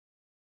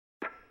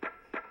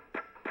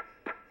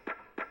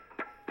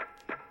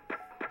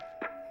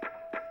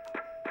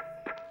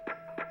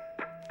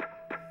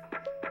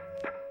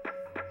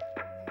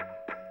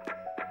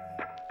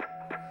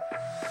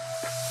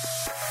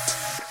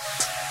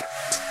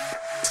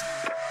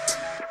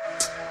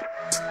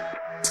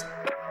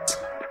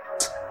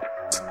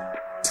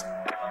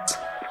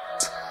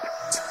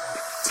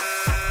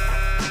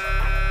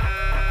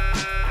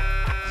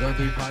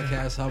R3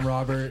 Podcast. I'm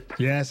Robert.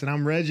 Yes, and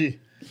I'm Reggie.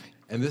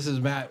 And this is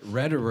Matt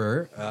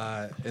Rederer.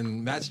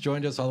 And Matt's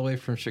joined us all the way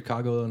from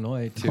Chicago,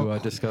 Illinois to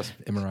discuss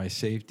MRI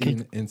safety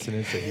and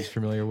incidents that he's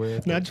familiar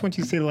with. No, I just want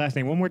you to say the last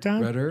name one more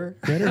time. Rederer.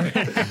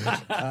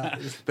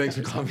 Thanks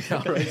for calling me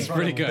out. Right? It's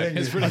pretty good.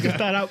 It's pretty I good. just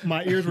thought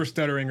my ears were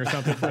stuttering or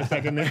something for a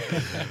second there.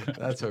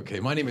 That's okay.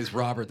 My name is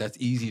Robert. That's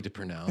easy to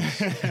pronounce.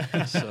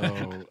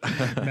 So,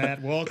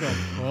 Matt, welcome.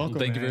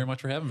 Thank you very much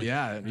for having me.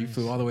 yeah, you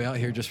flew all the way out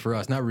here just for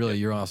us. Not really.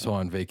 You're also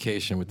on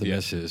vacation with the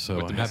missus. So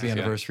with the happy missus, yeah.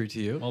 anniversary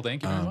to you. Well,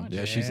 thank you very much.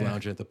 Yeah, she's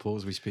lounging at the pool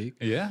as we speak.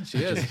 Yeah, she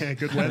is.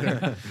 Good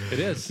weather. It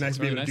is. It's nice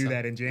to be able to do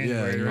that in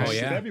January. Yeah, right? oh,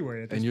 yeah.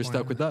 Everywhere at this And you're point.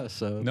 stuck with us.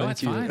 So No, thank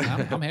that's you.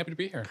 fine. I'm happy to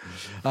be here.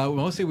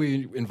 Mostly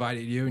we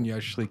invited you, and you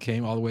actually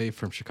came all the way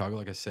from Chicago,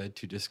 like I said,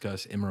 to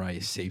discuss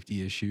MRI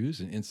safety issues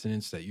and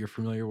incidents that you're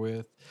familiar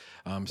with.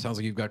 Sounds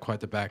like you've got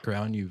quite the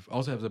background. You've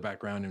also have the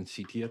background in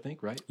CT, I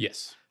think, right?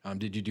 Yes.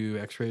 Did you do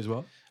X-ray as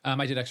well?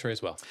 I did X-ray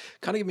as well.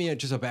 Kind of give me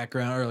just a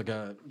background or like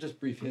a just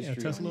brief history.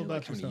 tell us a little on you,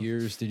 about how many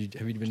yourself. years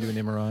have you been doing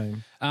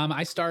MRI?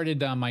 I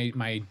started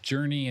my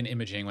journey in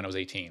imaging when I was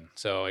 18.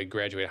 So I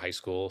graduated high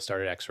school,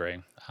 started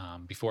X-ray.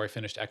 Before I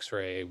finished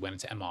X-ray, I went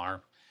into MR,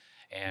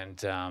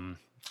 and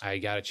I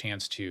got a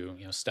chance to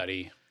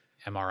study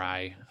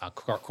MRI,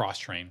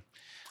 cross-train,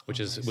 which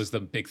was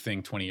the big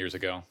thing 20 years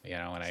ago. When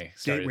I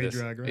started Gateway this.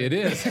 drug, right? It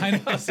is. I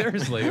know.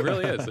 Seriously, it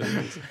really is. It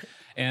is.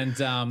 And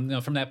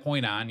from that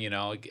point on, you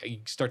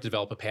start to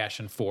develop a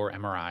passion for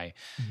MRI,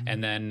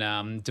 and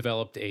then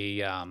developed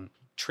a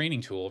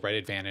training tool, Right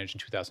Advantage, in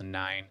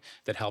 2009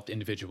 that helped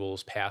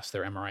individuals pass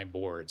their MRI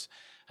boards.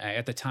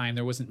 At the time,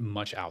 there wasn't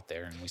much out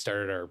there, and we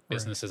started our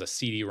business as a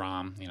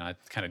CD-ROM. It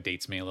kind of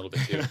dates me a little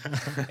bit too.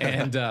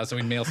 And so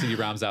we mail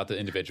CD-ROMs out to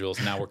individuals.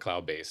 And now we're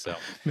cloud-based. So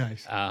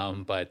Nice.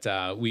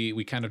 But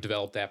we kind of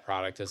developed that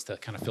product as to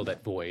kind of fill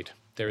that void.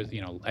 There's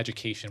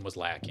education was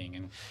lacking,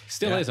 and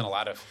still is in a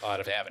lot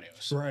of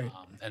avenues. Right.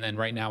 And then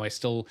right now I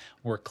still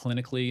work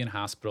clinically in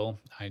hospital.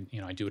 I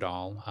do it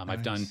all.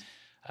 I've done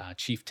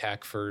chief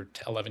tech for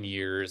 11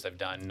 years. I've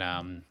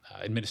done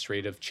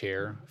administrative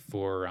chair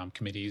for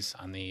committees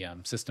on the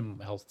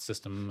health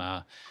system.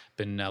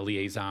 Been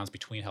liaisons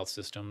between health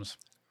systems.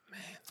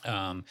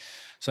 So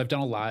I've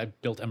done a lot.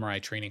 I've built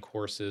MRI training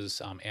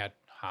courses at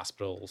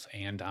hospitals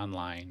and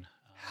online.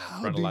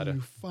 How do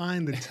you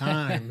find the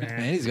time, man?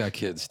 And he's got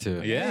kids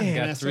too. Yeah, Man,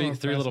 got that's so three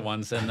impressive. little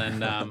ones, and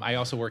then I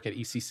also work at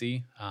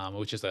ECC,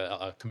 which is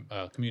a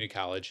community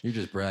college. You're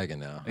just bragging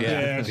now.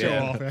 Yeah, show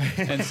off.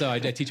 And so I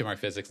teach MR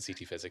physics and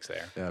CT physics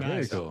there. Yeah, Nice.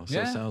 very cool. So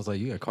Yeah. it sounds like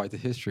you got quite the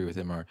history with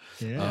MR.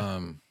 Yeah.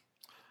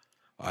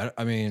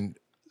 I mean,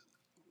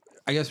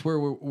 I guess where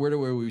do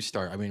we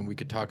start? I mean, we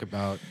could talk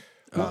about.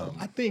 Well,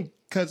 I think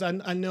because I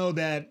know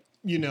that,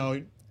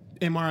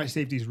 MRI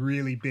safety is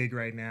really big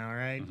right now,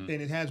 right? And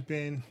it has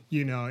been,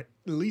 at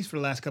least for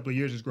the last couple of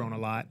years, it's grown a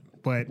lot.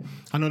 But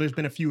I know there's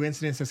been a few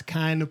incidents that's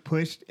kind of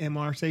pushed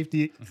MR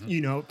safety,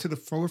 to the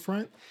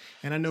forefront.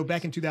 And I know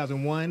back in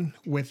 2001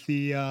 with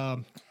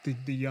the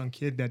young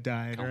kid that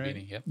died, right?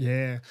 Calvini, yep.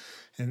 Yeah.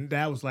 And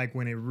that was like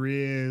when it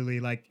really,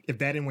 if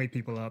that didn't wake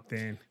people up,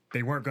 then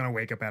they weren't going to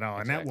wake up at all.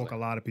 And that woke a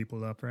lot of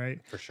people up,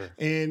 right? For sure.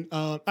 And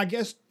I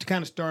guess to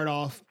kind of start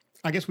off,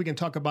 I guess we can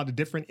talk about the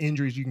different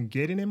injuries you can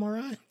get in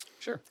MRI.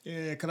 Sure.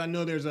 Yeah, because I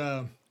know there's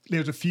a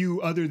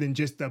few other than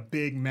just the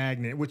big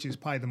magnet, which is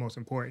probably the most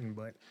important,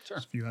 but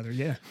there's a few other,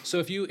 yeah. So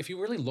if you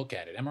really look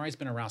at it, MRI's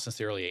been around since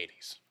the early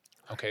 80s.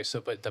 Okay,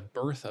 but the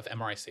birth of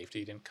MRI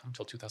safety didn't come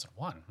until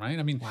 2001, right?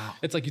 I mean,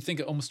 It's like you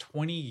think almost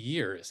 20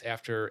 years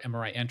after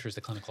MRI enters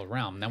the clinical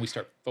realm, now we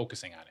start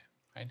focusing on it.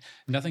 Right?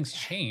 Nothing's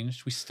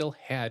changed. We still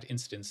had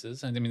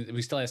instances, and I mean,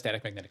 we still had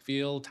static magnetic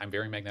field,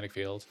 time-varying magnetic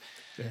fields,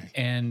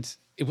 and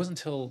it wasn't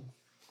until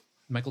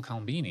Michael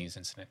Colombini's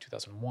incident in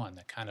 2001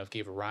 that kind of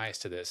gave rise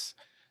to this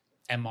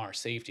MR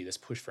safety, this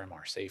push for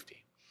MR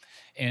safety.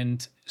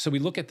 And so we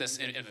look at this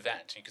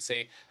event. You could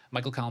say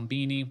Michael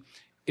Colombini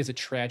is a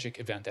tragic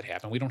event that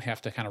happened. We don't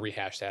have to kind of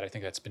rehash that. I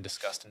think that's been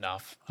discussed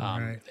enough.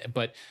 Right.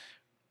 But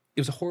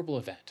it was a horrible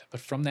event. But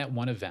from that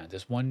one event,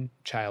 this one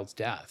child's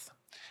death,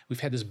 we've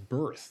had this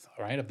birth,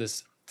 right, of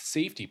this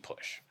safety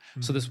push.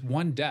 So this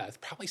one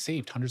death probably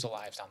saved hundreds of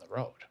lives down the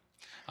road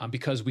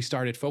because we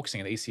started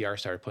focusing, and the ACR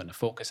started putting a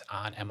focus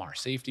on MR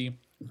safety.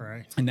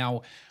 Right. And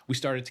now we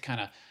started to kind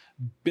of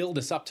build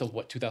this up till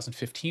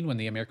 2015 when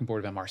the American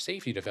Board of MR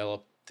Safety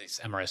developed this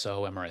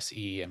MRSO,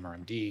 MRSE,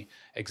 MRMD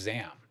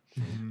exam.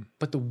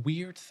 But the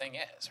weird thing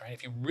is, right,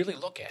 if you really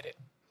look at it,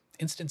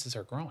 instances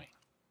are growing.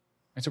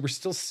 And so we're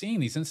still seeing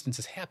these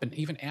instances happen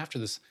even after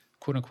this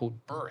quote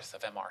unquote birth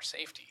of MR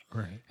safety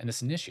and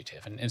this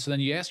initiative. And so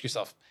then you ask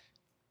yourself,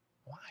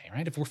 why,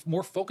 right? If we're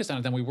more focused on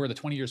it than we were the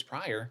 20 years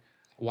prior,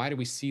 why do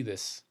we see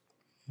this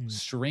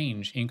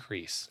strange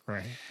increase?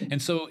 Right. And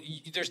so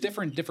there's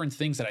different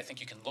things that I think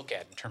you can look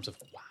at in terms of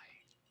why.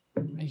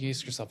 And you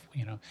ask yourself,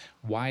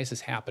 why is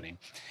this happening?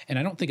 And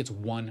I don't think it's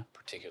one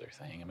particular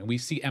thing. I mean, we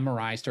see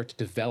MRI start to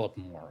develop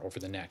more over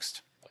the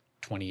next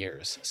 20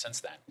 years since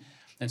then.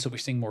 And so we're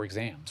seeing more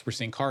exams. We're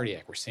seeing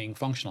cardiac. We're seeing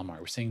functional MRI.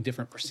 We're seeing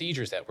different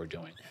procedures that we're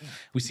doing.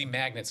 We see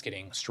magnets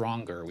getting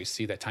stronger. We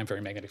see that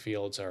time-varying magnetic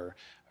fields are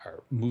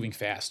moving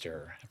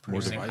faster.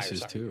 More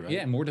devices too, right?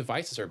 Yeah, more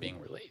devices are being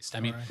released. I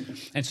mean,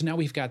 and so now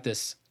we've got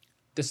this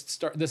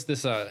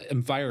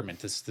environment,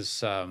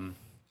 this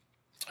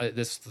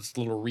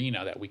little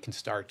arena that we can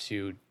start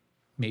to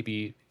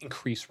maybe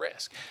increase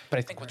risk. But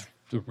I think what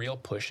the real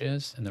push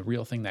is, and the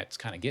real thing that's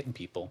kind of getting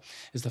people,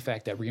 is the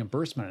fact that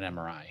reimbursement on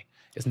MRI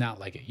is not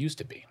like it used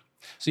to be.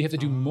 So you have to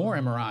do more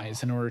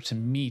MRIs in order to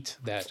meet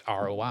that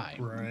ROI.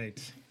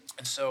 Right.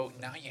 And so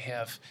now you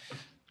have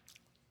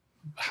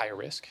higher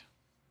risk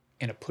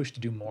and a push to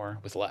do more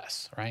with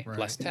less, right?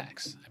 Less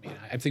techs. I mean,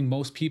 I think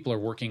most people are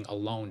working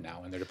alone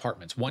now in their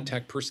departments, one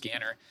tech per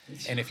scanner.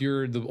 And if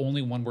you're the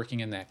only one working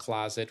in that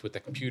closet with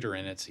the computer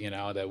in it,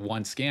 that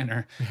one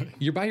scanner,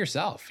 you're by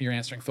yourself. You're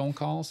answering phone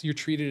calls. You're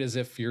treated as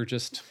if you're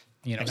just,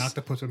 an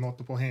octopus with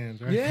multiple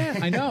hands, right? Yeah,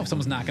 I know.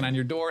 Someone's knocking on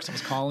your door.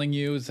 Someone's calling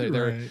you.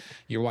 So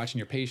you're watching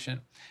your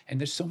patient.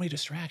 And there's so many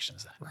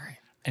distractions then. Right.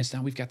 And so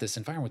now we've got this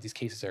environment where these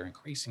cases are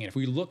increasing. And if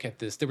we look at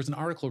this, there was an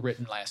article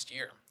written last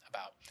year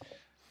about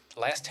the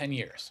last 10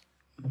 years.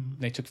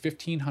 They took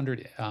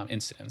 1,500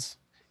 incidents,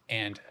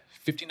 and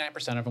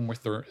 59% of them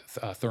were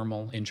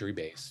thermal injury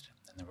based.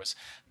 And there was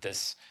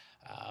this,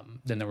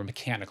 then there were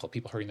mechanical,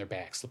 people hurting their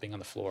back, slipping on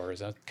the floor,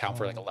 as account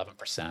for like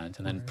 11%.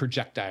 And then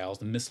projectiles,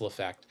 the missile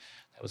effect,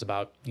 that was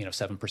about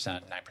 7%,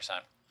 9%.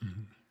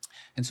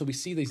 And so we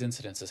see these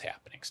incidences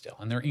happening still,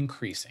 and they're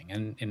increasing,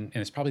 and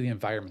it's probably the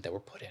environment that we're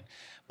put in.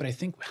 But I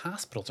think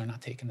hospitals are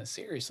not taking this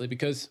seriously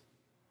because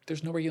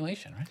there's no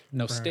regulation, right?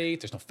 No state,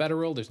 there's no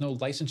federal, there's no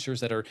licensures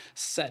that are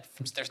set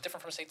there's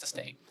different from state to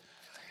state.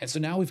 And so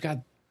now we've got,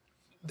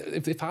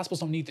 if hospitals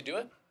don't need to do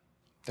it,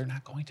 they're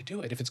not going to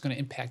do it if it's going to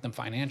impact them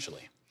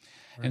financially.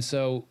 Right. And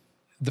so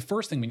the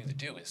first thing we need to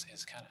do is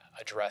kind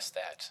of address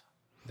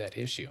that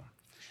issue.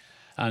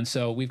 And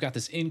so we've got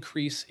this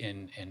increase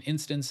in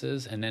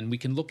instances, and then we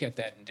can look at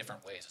that in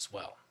different ways as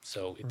well.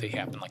 So they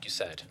happen, like you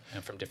said,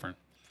 from different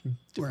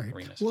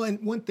arenas. Well,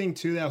 and one thing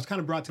too that was kind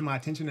of brought to my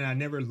attention, and I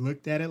never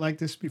looked at it like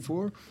this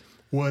before,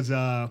 was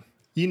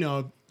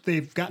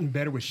they've gotten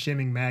better with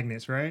shimming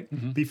magnets, right?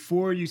 Mm-hmm.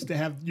 Before you used to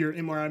have your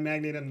MRI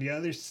magnet on the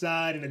other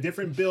side in a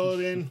different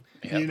building,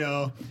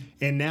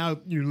 and now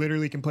you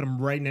literally can put them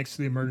right next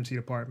to the emergency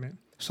department.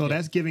 So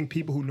that's giving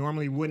people who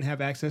normally wouldn't have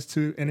access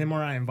to an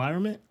MRI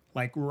environment,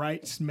 like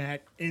right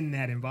smack in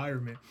that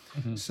environment.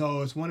 Mm-hmm.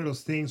 So it's one of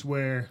those things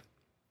where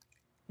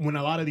when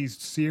a lot of these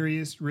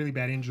serious, really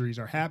bad injuries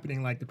are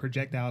happening, like the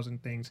projectiles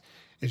and things,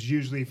 it's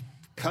usually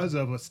because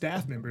of a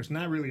staff member. It's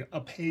not really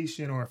a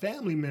patient or a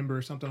family member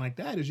or something like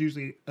that. It's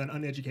usually an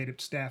uneducated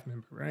staff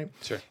member, right?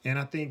 Sure. And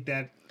I think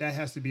that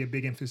has to be a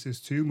big emphasis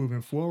too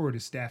moving forward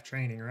is staff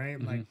training, right?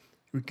 Mm-hmm. Like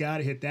we got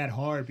to hit that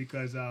hard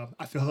because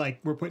I feel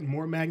like we're putting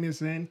more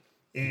magnets in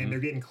and they're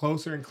getting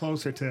closer and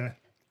closer to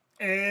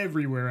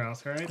everywhere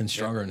else, right? And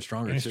stronger and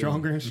stronger. And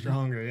stronger and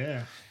stronger,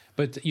 yeah.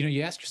 But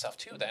you ask yourself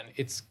too. Then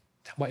it's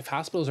why if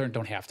hospitals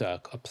don't have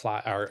to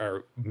apply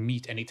or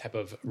meet any type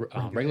of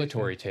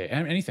regulatory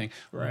anything.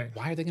 Right.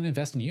 Why are they going to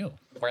invest in you?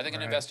 Why are they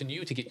going to invest in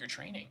you to get your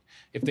training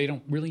if they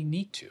don't really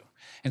need to?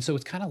 And so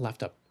it's kind of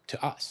left up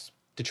to us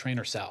to train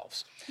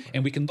ourselves. Right.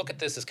 And we can look at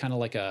this as kind of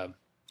like a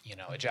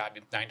job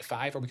 9 to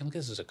 5, or we can look at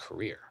this as a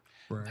career.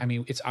 Right. I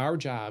mean, it's our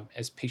job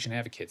as patient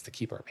advocates to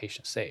keep our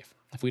patients safe.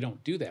 If we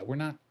don't do that, we're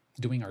not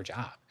doing our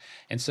job.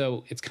 And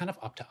so it's kind of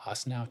up to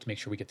us now to make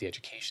sure we get the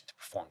education to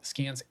perform the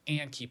scans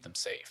and keep them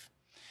safe.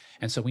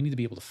 And so we need to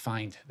be able to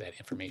find that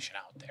information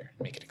out there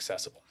and make it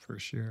accessible. For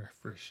sure.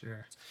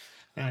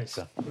 Nice.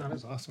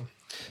 That's awesome.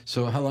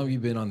 So how long have you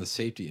been on the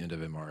safety end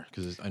of MR?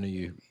 Because I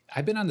know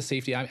I've been on the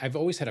safety. I've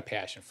always had a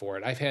passion for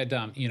it. I've had,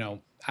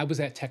 I was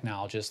that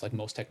technologist, like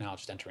most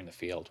technologists entering the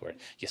field, where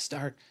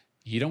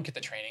you don't get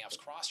the training. I was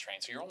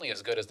cross-trained, so you're only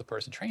as good as the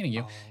person training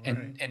you.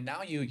 And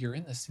now you're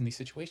in these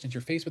situations.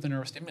 You're faced with a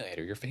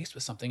neurostimulator. You're faced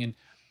with something,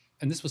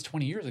 and this was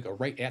 20 years ago,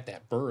 right at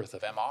that birth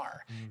of MR.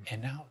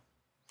 And now,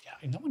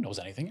 no one knows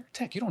anything. You're a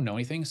tech. You don't know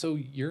anything, so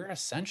you're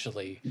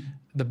essentially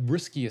the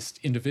riskiest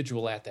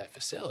individual at that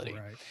facility.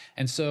 Right.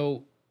 And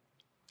so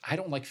I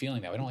don't like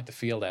feeling that. I don't like to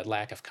feel that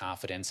lack of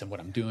confidence in what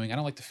I'm doing. I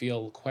don't like to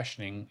feel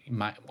questioning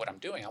what I'm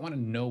doing. I want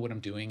to know what I'm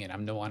doing, and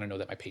I want to know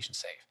that my patient's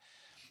safe.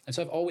 And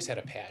so I've always had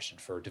a passion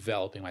for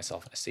developing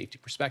myself in a safety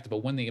perspective.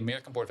 But when the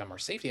American Board of MR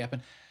Safety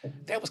happened,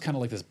 that was kind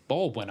of like this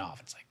bulb went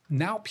off. It's like,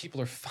 now people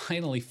are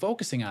finally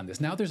focusing on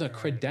this. Now there's a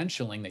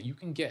credentialing that you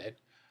can get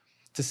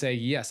to say,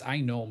 yes, I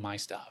know my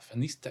stuff.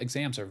 And these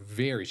exams are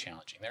very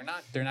challenging.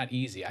 They're not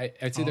easy.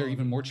 I'd say they're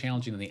even more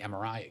challenging than the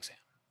MRI exam.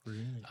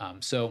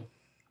 Really? So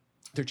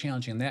they're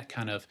challenging, and that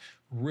kind of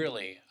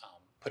really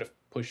put a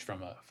push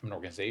from an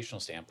organizational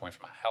standpoint,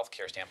 from a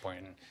healthcare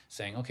standpoint, and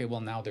saying, okay,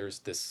 well, now there's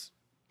this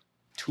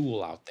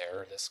tool out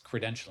there, this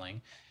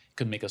credentialing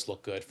could make us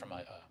look good from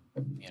a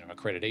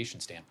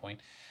accreditation standpoint.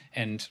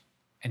 And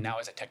And now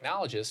as a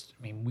technologist,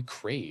 I mean, we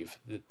crave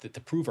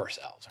to prove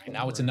ourselves. Right?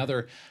 Now it's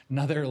another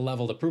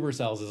level to prove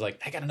ourselves is like,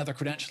 I got another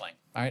credentialing.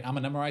 All right, I'm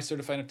an MRI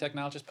certified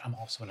technologist, but I'm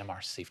also an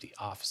MRI safety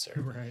officer.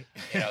 Right.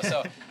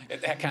 So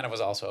that kind of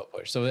was also a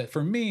push. So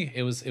for me,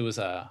 it was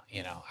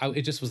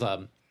it just was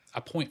a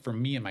point for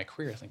me in my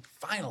career. I think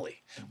finally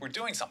we're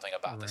doing something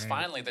about this.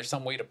 Finally, there's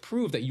some way to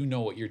prove that you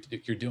know what you're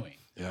doing.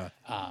 Yeah.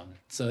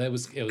 So it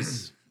was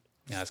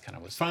that's kind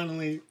of was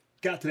Finally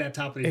got to that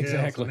top of the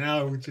Exactly. hill. So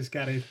now we just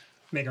got to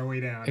make our way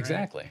down.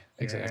 exactly.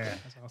 Right? Yeah,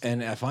 that's awesome.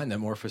 And I find that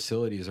more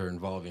facilities are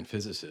involving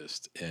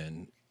physicists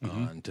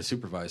to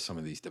supervise some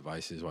of these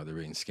devices while they're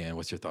being scanned.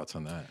 What's your thoughts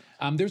on that?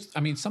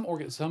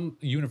 Some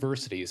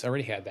universities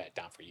already had that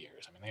down for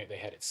years. I mean, they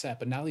had it set,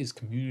 but now these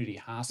community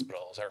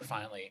hospitals are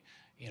finally,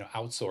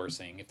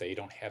 outsourcing if they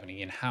don't have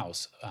any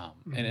in-house,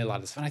 and a lot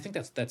of this. And I think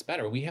that's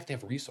better. We have to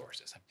have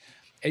resources.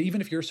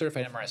 Even if you're a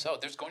certified MRSO,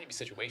 there's going to be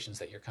situations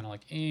that you're kind of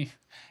like,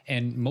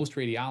 and most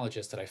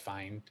radiologists that I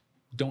find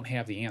don't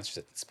have the answers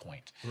at this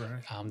point.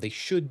 Right. They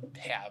should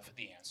have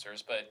the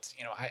answers, but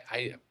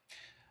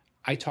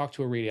I talked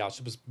to a radiologist.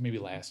 It was maybe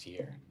last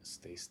year.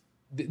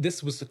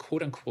 This was the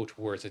quote unquote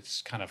words that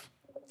just kind of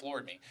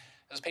floored me.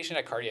 This patient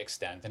had cardiac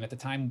stent, and at the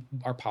time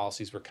our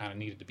policies were kind of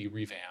needed to be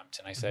revamped.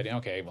 And I said,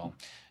 okay, well,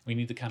 we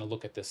need to kind of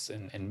look at this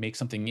and make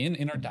something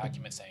in our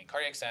document saying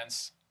cardiac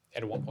stents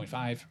at a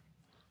 1.5.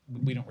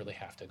 We don't really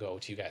have to go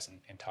to you guys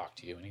and talk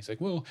to you. And he's like,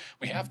 well,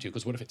 we have to,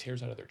 because what if it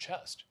tears out of their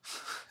chest?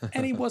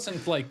 And he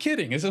wasn't like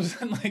kidding. This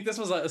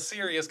was a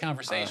serious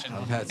conversation.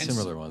 I've had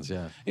similar ones,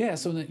 yeah. Yeah,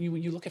 so that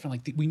you look at it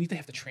like we need to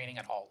have the training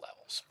at all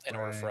levels in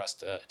order for us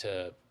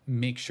to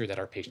make sure that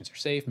our patients are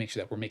safe, make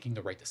sure that we're making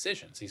the right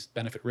decisions, these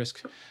benefit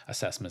risk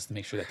assessments, to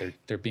make sure that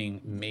they're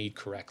being made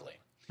correctly.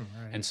 Right.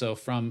 And so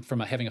from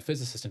having a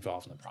physicist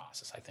involved in the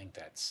process, I think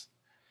that's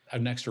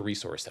an extra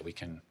resource that we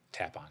can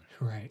tap on.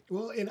 Right.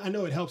 Well, and I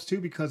know it helps too,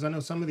 because I know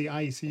some of the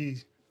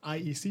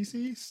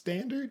IECC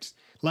standards,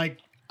 like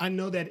I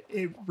know that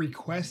it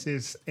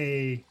requests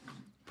a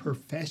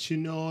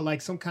professional,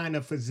 like some kind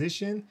of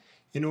physician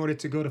in order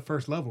to go to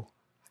first level.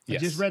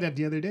 Yes. I just read that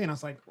the other day and I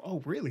was like,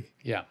 oh, really?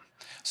 Yeah.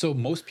 So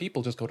most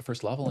people just go to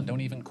first level and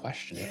don't even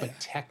question it, but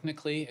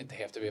technically they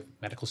have to have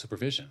medical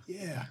supervision.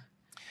 Yeah.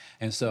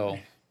 And so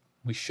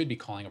we should be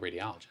calling a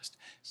radiologist,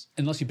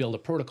 unless you build a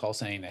protocol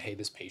saying that, hey,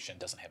 this patient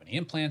doesn't have any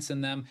implants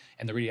in them.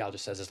 And the radiologist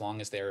says, as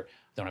long as they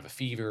don't have a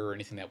fever or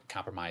anything that would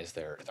compromise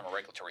their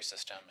thermoregulatory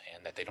system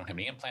and that they don't have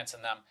any implants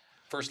in them,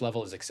 first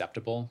level is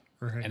acceptable.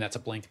 Right. And that's a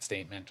blanket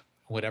statement.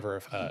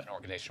 Whatever an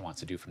organization wants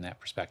to do from that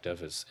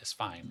perspective is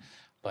fine.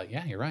 But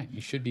yeah, you're right.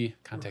 You should be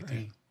contacting.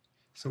 Right.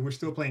 So we're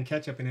still playing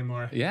catch up in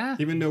MR. Yeah.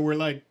 Even though we're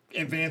like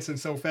advancing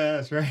so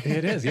fast, right?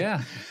 It is,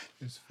 yeah.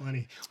 It's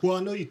funny. Well, I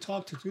know you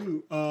talked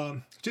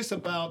to just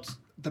about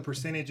the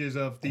percentages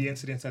of the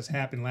incidents that's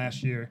happened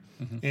last year.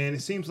 Mm-hmm. And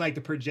it seems like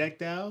the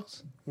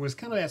projectiles was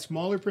kind of that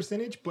smaller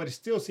percentage, but it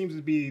still seems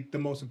to be the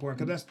most important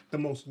because that's the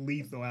most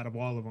lethal out of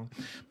all of them.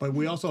 But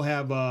we also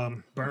have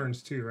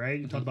burns too, right?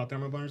 You talked about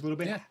thermal burns a little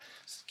bit. Yeah.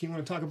 Can you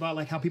want to talk about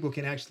like how people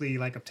can actually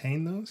like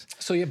obtain those?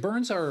 So yeah,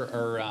 burns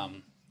are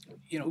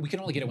we can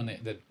only get it when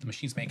the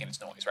machine's making its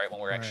noise, right? When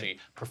we're actually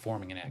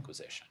performing an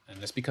acquisition.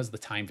 And it's because of the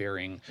time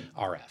varying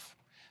RF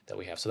that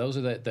we have. So those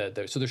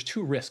are so there's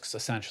two risks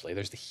essentially.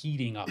 There's the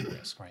heating up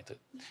risk, right?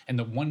 And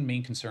the one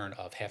main concern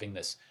of having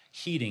this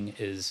heating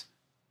is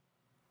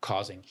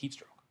causing heat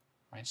stroke,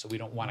 right? So we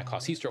don't want to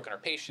cause heat stroke in our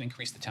patient,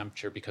 increase the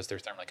temperature because they're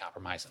thermally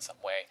compromised in some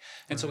way.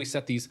 And so we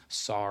set these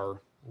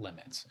SAR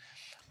limits.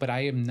 But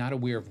I am not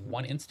aware of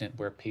one incident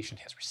where a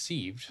patient has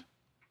received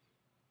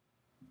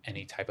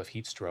any type of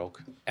heat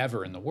stroke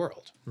ever in the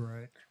world.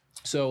 Right.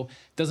 So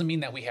it doesn't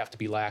mean that we have to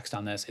be laxed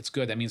on this. It's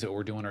good. That means that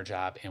we're doing our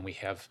job and we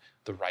have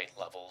the right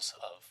levels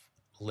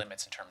of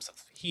limits in terms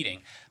of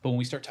heating. But when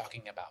we start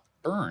talking about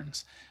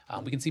burns,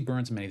 we can see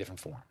burns in many different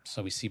forms.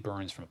 So we see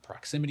burns from a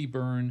proximity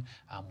burn,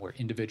 where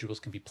individuals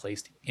can be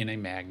placed in a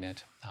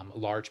magnet.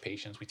 Large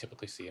patients, we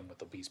typically see them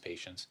with obese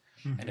patients.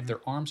 Mm-hmm. And if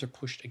their arms are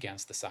pushed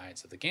against the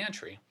sides of the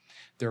gantry,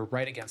 they're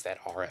right against that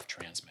RF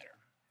transmitter.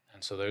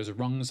 And so there's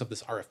rungs of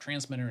this RF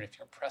transmitter, and if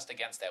you're pressed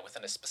against that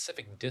within a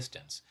specific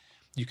distance,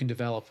 you can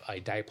develop a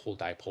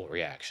dipole-dipole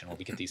reaction where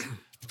we get these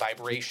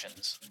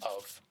vibrations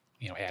of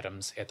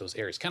atoms at those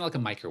areas, kind of like a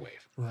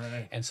microwave.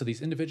 Right. And so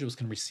these individuals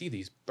can receive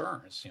these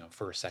burns,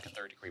 first, second,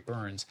 third degree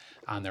burns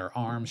on their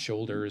arms,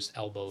 shoulders,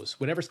 elbows,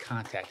 whatever's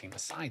contacting the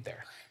side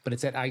there. But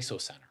it's at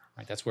isocenter,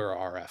 right? That's where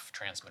our RF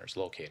transmitter is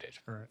located.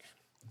 Right.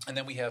 And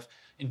then we have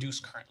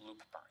induced current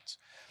loop burns.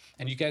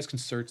 And you guys can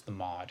search the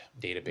MAUDE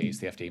database,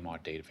 the FDA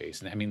MAUDE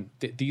database. And I mean,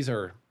 these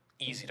are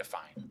easy to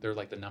find. They're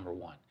like the number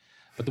one.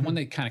 But the one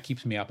that kind of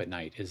keeps me up at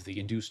night is the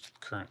induced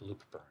current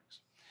loop burns,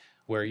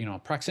 where,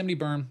 proximity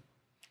burn,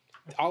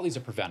 all these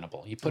are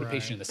preventable. You put a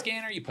patient in the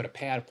scanner, you put a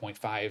pad of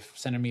 0.5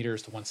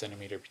 centimeters to 1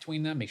 centimeter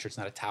between them, make sure it's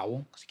not a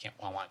towel because you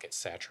don't want to get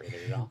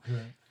saturated at all.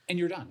 Right. And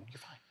you're done. You're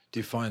fine. Do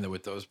you find that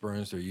with those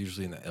burns, they're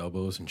usually in the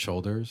elbows and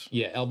shoulders?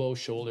 Yeah, elbows,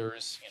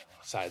 shoulders,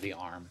 side of the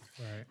arm.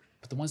 Right.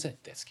 But the ones that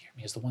scare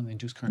me is the one that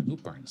induced current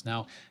loop burns.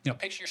 Now,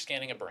 picture you're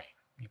scanning a brain.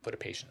 You put a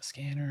patient in a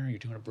scanner, you're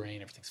doing a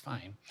brain, everything's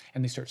fine.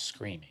 And they start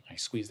screaming. I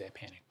squeeze that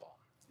panic ball.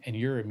 And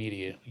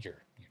you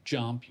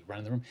jump, you run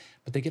in the room,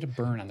 but they get a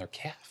burn on their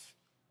calf.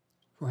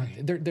 Right.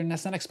 They're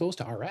that's not exposed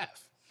to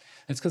RF.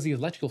 It's because the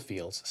electrical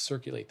fields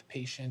circulate the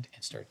patient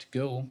and start to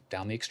go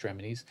down the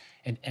extremities,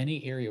 and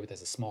any area where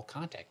there's a small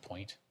contact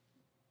point,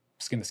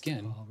 skin to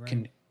skin,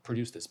 can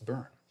produce this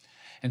burn.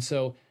 And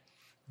so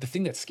the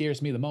thing that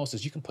scares me the most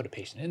is you can put a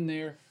patient in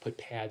there, put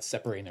pads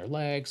separating their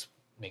legs,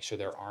 make sure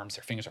their arms,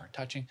 their fingers aren't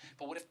touching.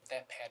 But what if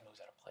that pad moves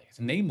out of place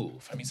and they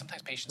move? I mean,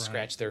 sometimes patients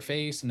scratch their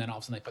face and then all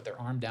of a sudden they put their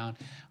arm down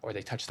or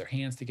they touch their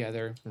hands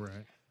together.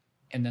 Right.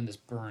 And then this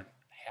burn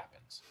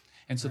happens.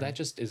 And so that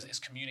just is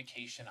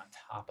communication on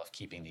top of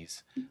keeping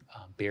these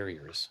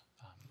barriers,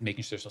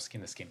 making sure there's no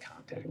skin-to-skin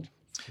contact.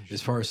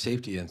 As far as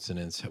safety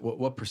incidents,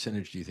 what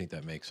percentage do you think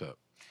that makes up?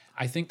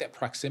 I think that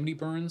proximity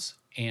burns,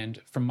 and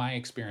from my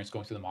experience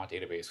going through the MAUDE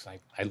database, because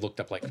I looked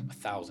up like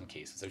 1,000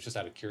 cases. It was just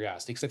out of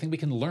curiosity, because I think we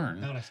can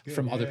learn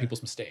from other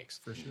people's mistakes.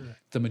 For sure.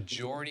 The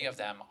majority of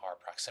them are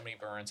proximity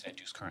burns and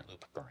induced current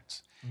loop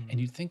burns. And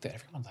you'd think that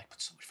everyone like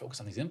puts so much focus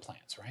on these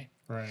implants, right?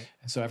 Right.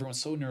 And so everyone's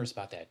so nervous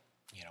about that,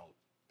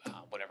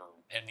 whatever,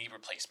 a knee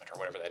replacement or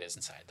whatever that is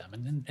inside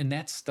them. And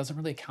that doesn't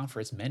really account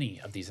for as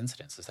many of these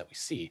incidences that we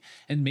see.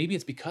 And maybe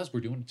it's because we're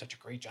doing such a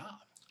great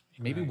job.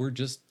 Maybe we're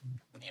just,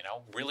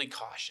 really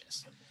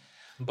cautious.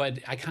 But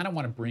I kind of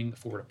want to bring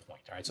forward a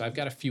point, all right? So I've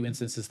got a few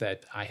instances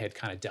that I had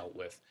kind of dealt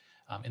with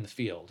in the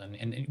field,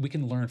 and we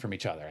can learn from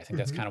each other. I think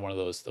that's kind of one of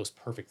those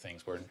perfect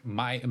things where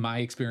my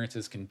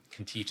experiences can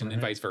teach and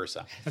vice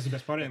versa. That's the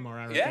best part of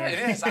MRI, right? Yeah,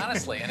 there. it is,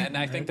 honestly. And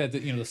I think that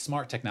the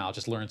smart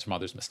technologist learns from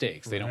others'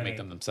 mistakes. They don't make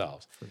them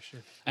themselves. For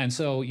sure. And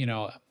so,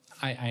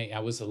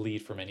 I was a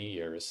lead for many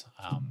years.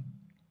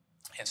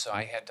 And so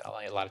I had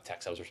a lot of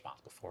techs I was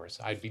responsible for.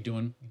 So I'd be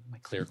doing my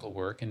clerical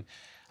work, and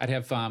I'd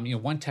have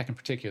one tech in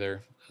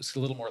particular was a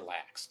little more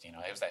laxed.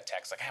 It was that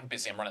tech's like, I'm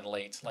busy, I'm running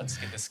late. Let's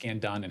get this scan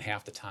done in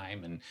half the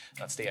time, and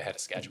let's stay ahead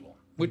of schedule.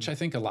 Which I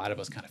think a lot of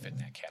us kind of fit in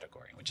that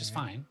category, which is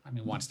fine. I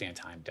mean, want to stay on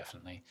time,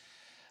 definitely.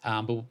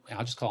 But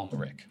I'll just call him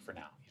Rick for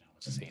now.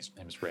 Let's just say his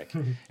name is Rick.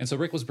 And so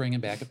Rick was bringing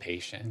back a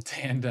patient,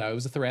 and it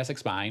was a thoracic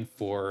spine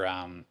for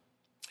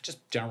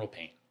just general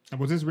pain.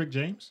 Was this Rick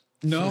James?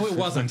 No, it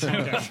wasn't. Be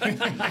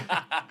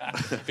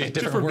a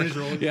different work,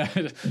 visual. yeah,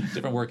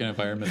 different working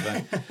environment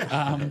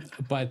then.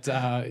 But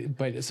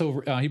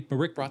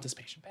Rick brought this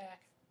patient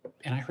back,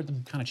 and I heard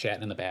them kind of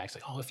chatting in the back. It's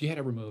like, oh, if you had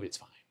it removed, it's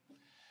fine.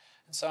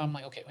 And so I'm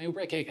like, okay, hey,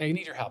 Rick, I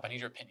need your help. I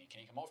need your opinion.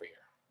 Can you come over here?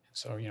 And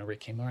so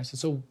Rick came over. I said,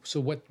 so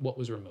what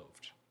was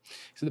removed? He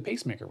said the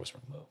pacemaker was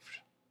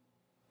removed.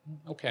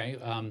 Okay,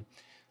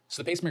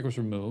 so the pacemaker was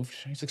removed.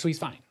 He's like, so he's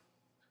fine.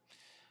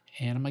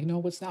 And I'm like, no,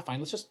 it's not fine.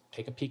 Let's just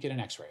take a peek at an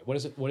X-ray. What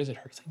does it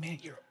hurt? He's like, man,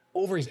 you're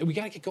over. We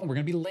got to get going. We're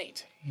going to be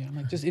late. I'm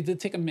like, it'll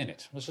take a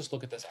minute. Let's just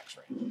look at this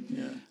X-ray.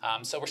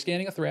 Yeah. So we're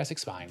scanning a thoracic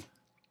spine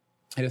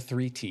at a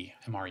 3T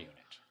MR unit.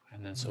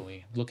 And then so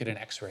we look at an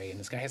X-ray, and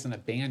this guy has an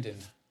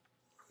abandoned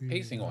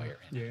pacing wire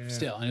in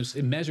still. And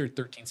it measured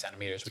 13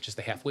 centimeters, which is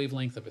the half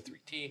wavelength of a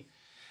 3T.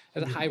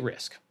 At a high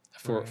risk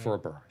for a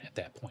burn at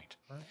that point.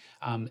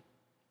 Right.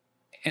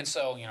 And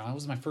so, that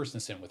was my first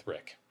incident with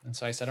Rick. And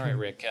so I said, all right,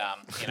 Rick,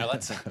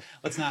 let's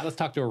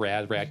talk to a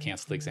rad. Rad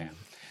canceled the exam.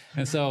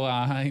 And so,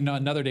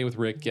 another day with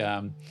Rick,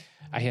 I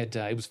had,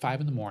 it was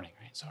 5 a.m, right?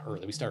 So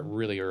early, we start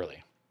really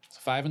early. So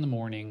 5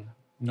 a.m,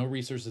 no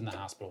resources in the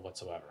hospital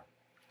whatsoever.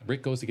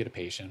 Rick goes to get a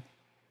patient,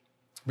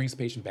 brings the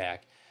patient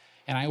back,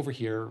 and I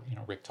overhear,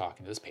 Rick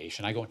talking to this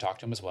patient. I go and talk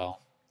to him as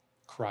well.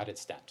 Carotid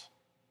stent.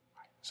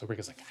 So Rick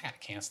is like, I gotta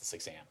cancel this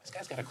exam. This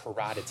guy's got a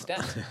carotid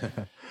stent.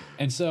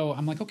 And so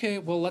I'm like, okay,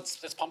 well, let's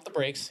pump the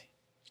brakes.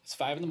 It's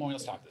 5 a.m,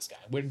 let's talk to this guy.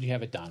 Where did you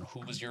have it done? Who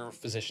was your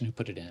physician who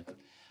put it in?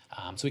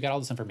 So we got all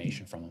this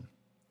information from him.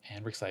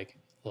 And Rick's like,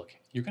 look,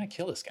 you're gonna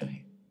kill this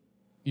guy.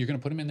 You're gonna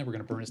put him in there, we're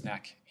gonna burn his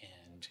neck,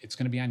 and it's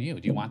gonna be on you.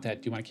 Do you want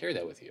that? Do you want to carry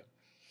that with you?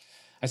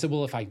 I said,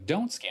 well, if I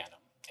don't scan him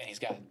and he's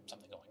got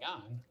something going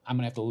on, I'm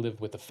gonna have to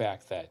live with the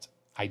fact that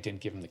I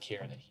didn't give him the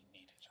care that he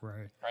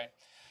needed. Right.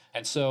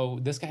 And so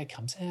this guy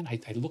comes in, I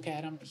look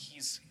at him,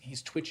 he's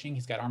twitching,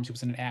 he's got arms, he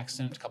was in an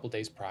accident a couple of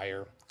days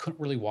prior, couldn't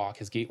really walk,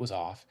 his gait was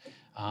off,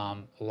 a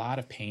lot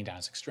of pain down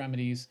his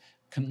extremities,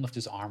 couldn't lift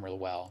his arm real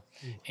well.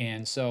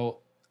 And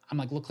so I'm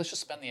like, look, let's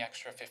just spend the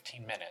extra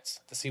 15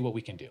 minutes to see what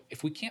we can do.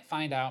 If we can't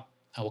find out,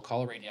 I will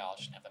call a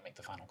radiologist and have them make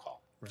the final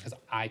call. Because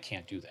I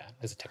can't do that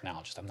as a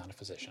technologist, I'm not a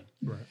physician.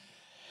 Right.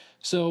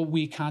 So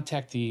we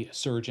contact the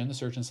surgeon. The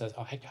surgeon says,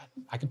 oh, hey, God,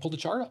 I can pull the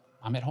chart up.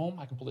 I'm at home.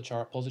 I can pull the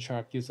chart, pulls the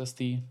chart, gives us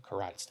the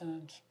carotid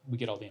stent. We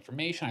get all the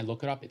information. I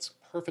look it up. It's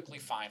perfectly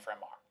fine for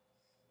MR.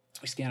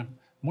 We scan him.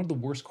 One of the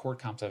worst cord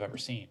comps I've ever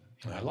seen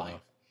in my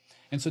life.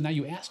 And so now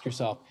you ask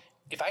yourself,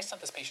 if I sent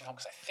this patient home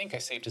because I think I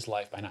saved his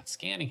life by not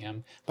scanning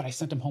him, but I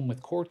sent him home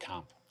with cord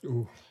comp,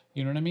 you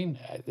know what I mean?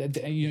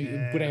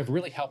 Would I have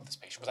really helped this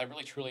patient? Was I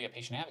really truly a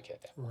patient advocate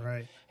at that point?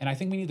 Right. And I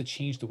think we need to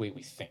change the way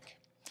we think.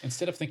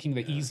 Instead of thinking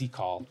the easy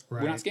call,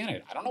 we're not scanning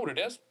it. I don't know what it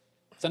is.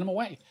 Send them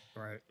away.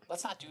 Right.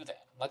 Let's not do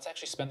that. Let's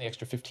actually spend the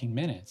extra 15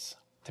 minutes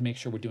to make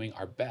sure we're doing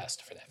our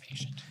best for that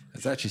patient.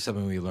 It's actually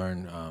something we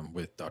learned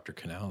with Dr.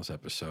 Canal's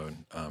episode.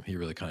 He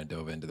really kind of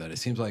dove into that. It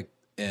seems like,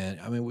 and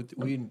I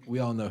mean, we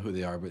all know who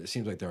they are, but it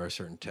seems like there are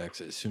certain techs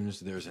that as soon as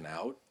there's an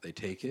out, they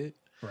take it.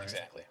 Right.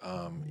 Exactly.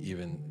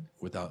 Even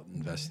without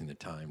investing the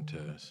time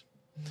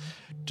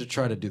to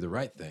try to do the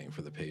right thing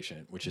for the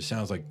patient, which it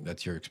sounds like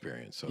that's your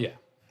experience. So Yeah.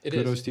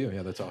 kudos to you.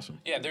 Yeah, that's awesome.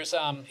 Yeah, there's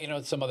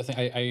some other thing.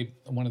 I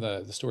one of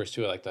the stories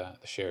too I like to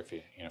share if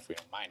you if we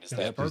don't mind is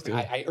that please do.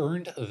 I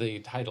earned the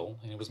title,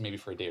 and it was maybe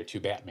for a day or two,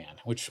 Batman,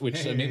 which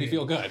made me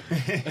feel good.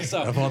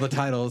 So Of all the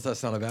titles,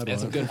 that's not a bad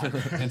it's a one. good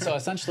one. And so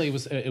essentially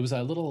it was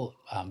a little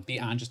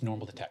beyond just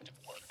normal detective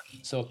work.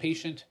 So a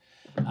patient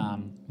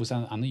was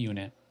on the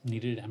unit,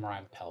 needed an MRI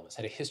of the pelvis,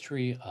 had a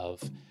history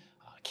of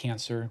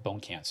cancer, bone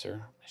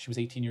cancer. She was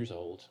 18 years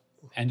old,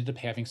 ended up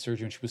having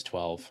surgery when she was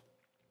 12.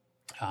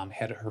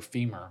 Had her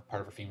femur,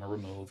 part of her femur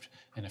removed,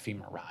 and a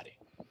femur rotting.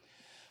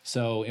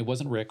 So it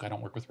wasn't Rick. I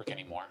don't work with Rick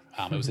anymore.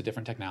 It was a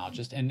different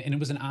technologist. And it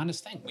was an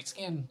honest thing. We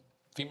scan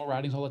femur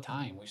rottings all the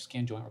time. We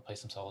scan joint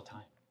replacements all the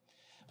time.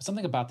 But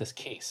something about this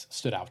case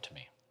stood out to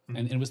me.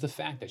 And it was the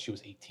fact that she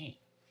was 18.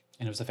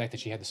 And it was the fact that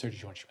she had the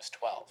surgery when she was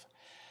 12.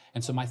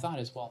 And so my thought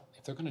is, well,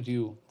 if they're going to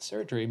do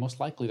surgery, most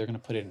likely they're going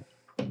to put in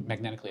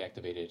magnetically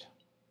activated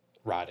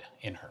rod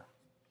in her.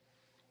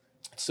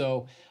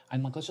 So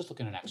I'm like, let's just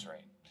look at an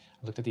x-ray.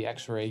 I looked at the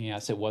x-ray.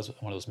 Yes, it was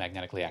one of those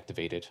magnetically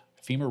activated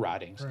femur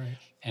rottings. Right.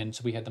 And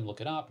so we had them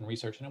look it up and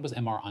research, and it was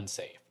MR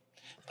unsafe.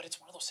 But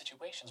it's one of those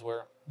situations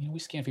where, we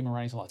scan femur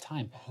rottings all the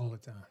time. All the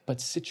time. But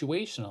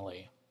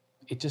situationally,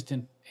 it just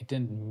made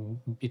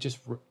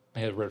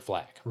a red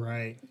flag.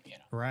 Right.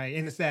 Right.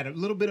 And it's that a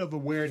little bit of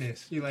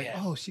awareness. You're like,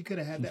 oh, she could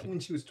have had that when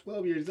she was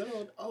 12 years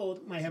old. Oh,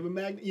 it might have a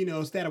magnet.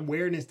 It's that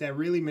awareness that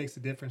really makes the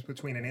difference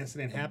between an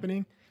incident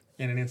happening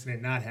and an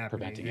incident not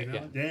happening. Preventing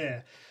it,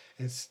 Yeah.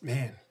 It's,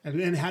 man.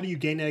 And how do you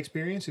gain that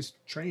experience? It's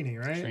training,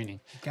 right?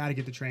 Training. Got to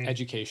get the training.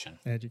 Education.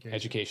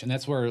 Education.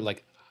 That's where,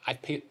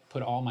 I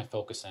put all my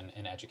focus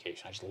in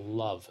education. I just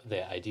love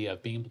the idea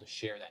of being able to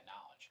share that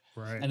knowledge.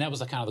 Right. And that was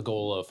kind of the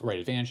goal of Right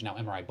Advantage, now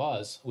MRI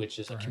Buzz, which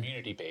is a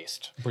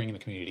community-based, bringing the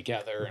community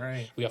together. And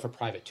Right. we offer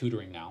private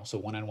tutoring now, so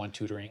one-on-one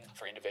tutoring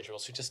for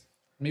individuals who just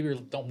maybe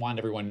don't want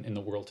everyone in the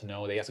world to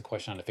know. They ask a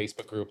question on the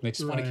Facebook group, and they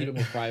just want to keep it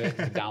more private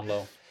and down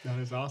low. That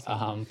is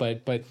awesome.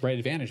 But Right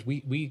Advantage,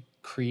 we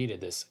created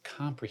this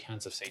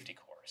comprehensive safety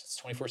course. It's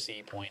 24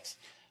 CE points.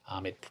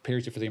 It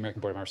prepares you for the American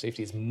Board of MR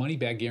Safety. It's money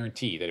back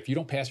guarantee that if you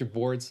don't pass your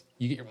boards,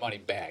 you get your money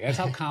back. That's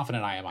how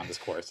confident I am on this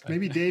course.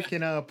 Maybe Dave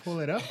can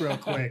pull it up real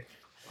quick.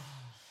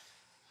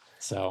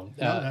 So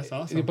that's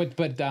awesome. But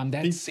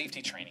that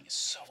safety training is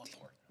so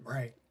important.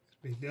 Right.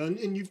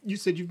 And you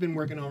said you've been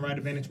working on Right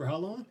Advantage for how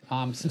long?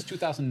 Since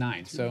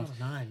 2009. So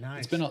 2009,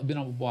 nice. it's been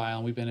a while,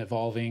 and we've been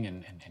evolving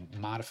and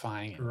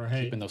modifying and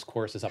keeping those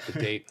courses up to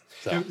date.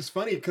 So It's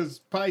funny because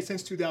probably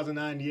since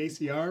 2009, the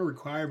ACR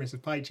requirements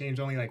have probably changed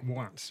only like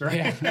once,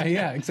 right?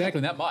 yeah,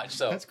 exactly, not much.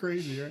 So That's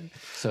crazy, right?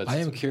 So I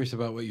am curious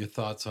about what your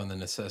thoughts on the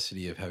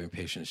necessity of having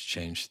patients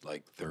changed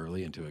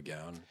thoroughly into a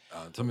gown.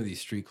 Some of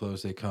these street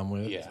clothes they come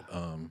with. Yeah.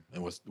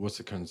 And what's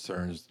the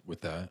concerns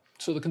with that?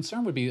 So the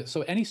concern would be,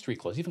 any street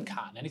clothes, even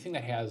cotton, anything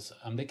that has,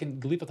 they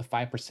can leave up to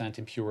 5%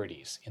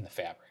 impurities in the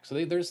fabric. So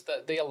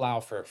they allow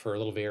for a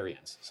little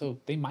variance. So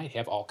they might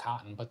have all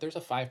cotton, but there's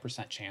a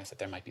 5% chance that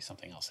there might be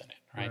something else in it,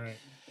 right?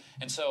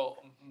 And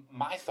so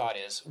my thought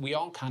is, we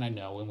all kind of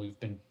know, and we've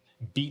been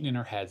beaten in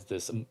our heads,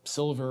 this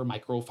silver,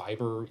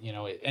 microfiber,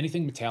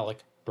 anything metallic,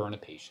 burn a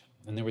patient.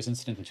 And there was an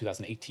incident in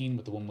 2018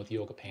 with the woman with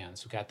yoga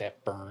pants who got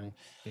that burn.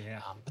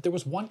 Yeah. But there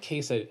was one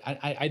case that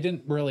I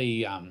didn't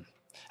really, I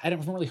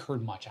haven't really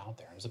heard much out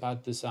there. It was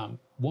about this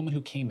woman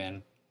who came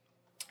in,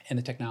 and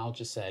the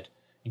technologist said,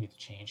 "You need to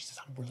change." She says,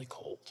 "I'm really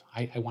cold.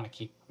 I want to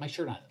keep my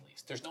shirt on at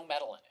least. There's no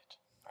metal in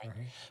it,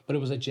 right?" But it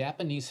was a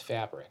Japanese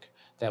fabric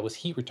that was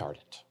heat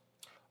retardant.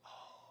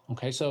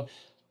 Okay, so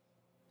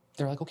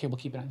they're like, "Okay, we'll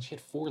keep it on." She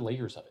had 4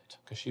 layers of it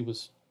because she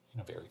was,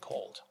 very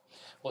cold.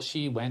 Well,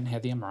 she went and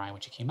had the MRI.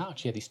 When she came out,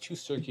 she had these 2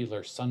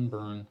 circular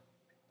sunburn,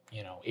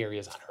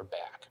 areas on her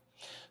back.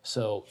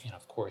 So,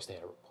 of course, they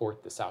had to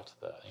report this out to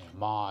the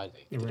MAUD.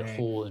 They did a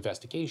whole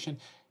investigation.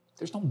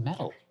 There's no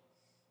metal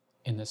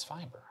in this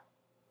fiber.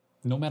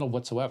 No metal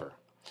whatsoever.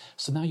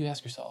 So now you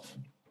ask yourself,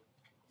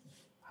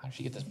 how did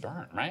she get this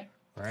burn, right?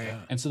 Right.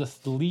 Yeah. And so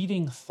the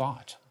leading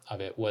thought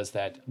of it was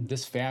that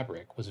this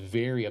fabric was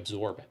very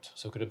absorbent.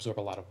 So it could absorb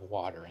a lot of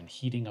water, and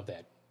heating of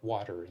that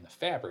water in the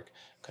fabric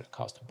could have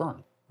caused a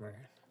burn. Right.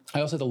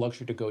 I also had the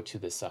luxury to go to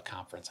this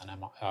conference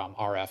on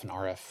RF and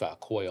RF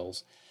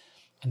coils.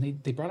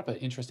 And they brought up an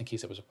interesting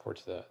case that was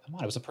reported to the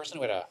MAUD. It was a person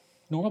who had a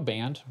normal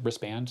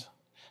wristband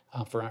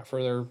for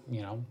their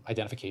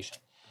identification.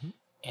 Mm-hmm.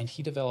 And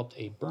he developed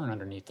a burn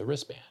underneath the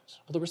wristband.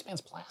 Well, the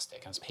wristband's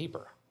plastic and it's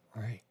paper.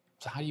 Right.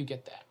 So how do you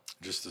get that?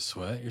 Just the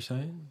sweat, you're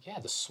saying? Yeah,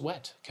 the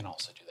sweat can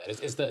also do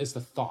that. It's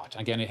the thought.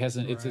 Again, it's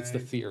the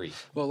theory.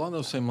 Well, along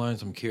those same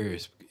lines, I'm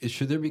curious.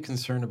 Should there be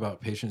concern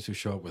about patients who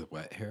show up with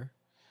wet hair?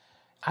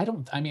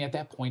 At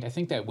that point, I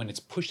think that when it's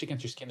pushed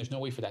against your skin, there's no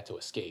way for that to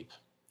escape.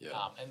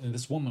 Yeah. And then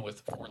this woman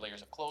with 4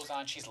 layers of clothes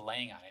on, she's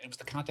laying on it. It was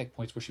the contact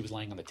points where she was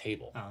laying on the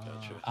table.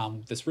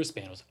 This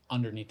wristband was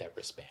underneath that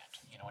wristband.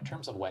 You know, in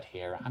terms of wet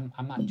hair,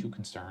 I'm not too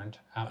concerned.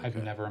 I've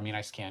never,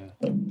 I scan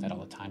that all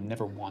the time.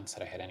 Never once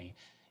had I had any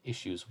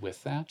issues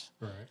with that.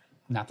 Right.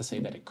 Not to say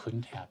that it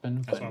couldn't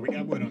happen. That's why we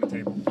got wood on the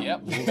table.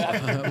 Yep.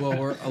 Well,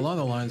 we're along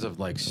the lines of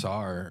like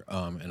SAR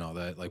and all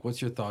that. Like,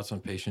 what's your thoughts on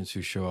patients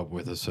who show up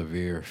with a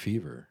severe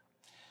fever?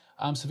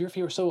 Severe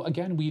fever. So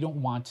again, we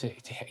don't want to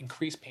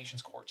increase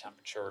patients' core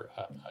temperature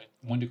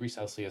 1 degree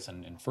Celsius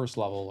in first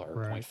level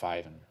or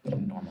 0.5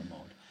 in normal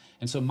mode.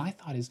 And so my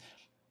thought is,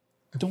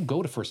 don't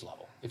go to first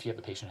level if you have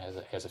a patient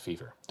who has a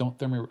fever.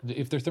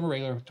 If their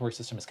thermoregulatory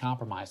system is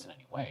compromised in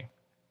any way,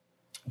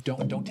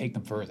 don't take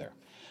them further.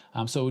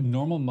 So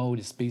normal mode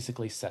is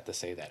basically set to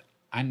say that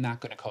I'm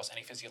not going to cause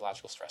any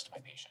physiological stress to my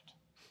patient.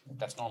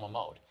 That's normal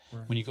mode.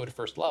 Right. When you go to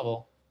first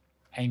level,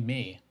 I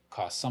may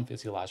cause some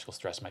physiological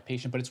stress to my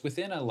patient, but it's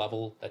within a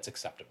level that's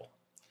acceptable.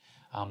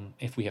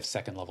 If we have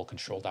second level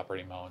controlled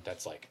operating mode,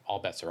 that's like all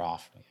bets are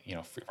off,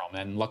 free roam.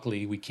 And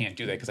luckily we can't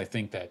do that because I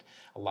think that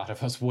a lot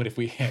of us would if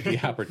we had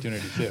the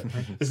opportunity to.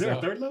 Is there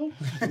a third level?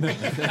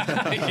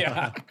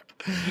 Yeah.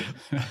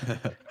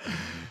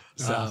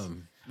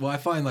 Well, I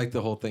find like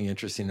the whole thing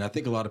interesting. And I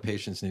think a lot of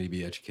patients need to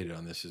be educated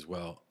on this as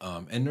well.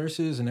 And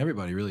nurses and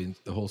everybody, really,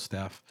 the whole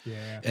staff.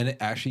 Yeah. And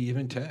actually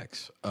even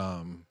techs.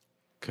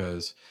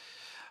 Because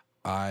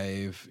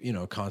I've,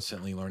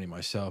 constantly learning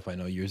myself. I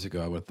know years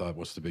ago I would have thought,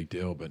 what's the big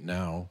deal? But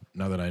now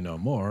that I know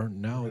more,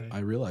 I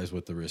realize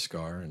what the risks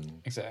are,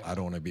 and I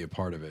don't want to be a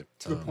part of it.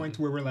 To the point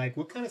where we're like,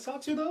 what kind of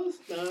socks are those?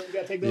 You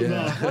got to take those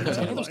off.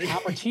 And those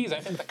copper tees, I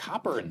think the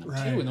copper in them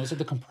too, and those are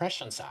the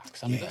compression socks.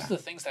 Those are the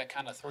things that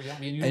kind of throw you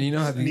off. And you know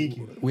how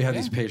we have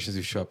these patients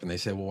who show up and they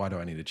say, well, why do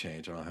I need to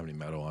change? I don't have any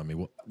metal on me.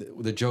 Well,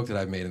 the joke that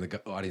I've made, and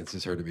the audience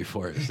has heard it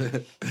before, is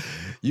that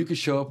you could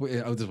show up,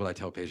 this is what I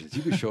tell patients,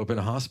 you could show up in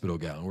a hospital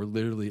gown. We're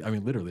literally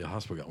a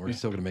hospital gown. We're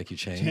still going to make you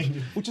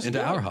change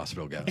into our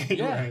hospital gown.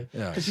 Yeah,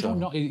 because you don't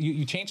know.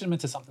 You change them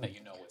into something that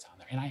you know what's on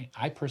there. And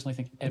I personally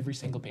think every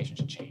single patient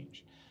should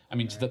change.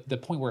 To the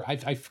point where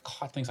I've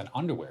caught things on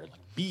underwear, like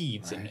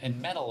beads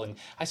and metal. And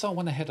I saw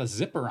one that had a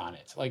zipper on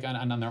it, like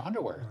on their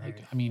underwear. Right.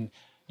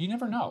 You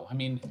never know.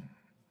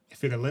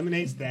 If it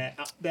eliminates that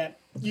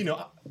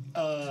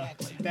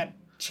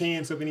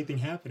chance of anything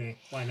happening,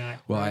 why not?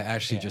 Well, I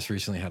actually just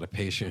recently had a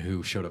patient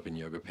who showed up in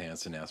yoga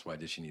pants and asked why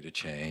did she need a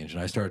change,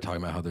 and I started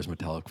talking about how there's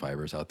metallic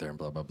fibers out there and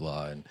blah blah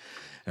blah, and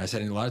I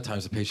said, and a lot of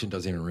times the patient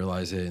doesn't even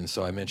realize it, and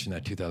so I mentioned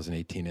that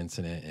 2018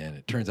 incident, and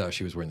it turns out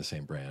she was wearing the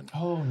same brand.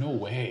 Oh, no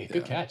way!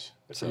 Good catch.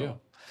 Good for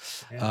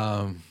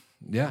you.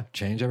 Yeah,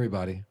 change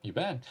everybody. You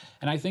bet.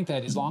 And I think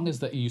that as long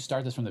as you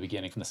start this from the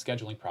beginning, from the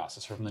scheduling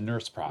process or from the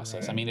nurse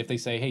process, if they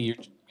say, hey, you're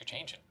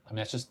changing,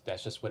 that's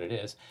just what it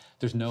is.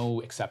 There's no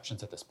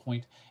exceptions at this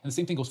point. And the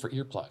same thing goes for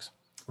earplugs.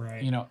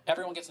 Right.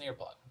 Everyone gets an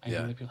earplug. People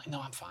are like,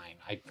 no, I'm fine.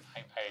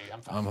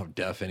 I'm fine. I'm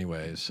deaf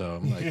anyways, so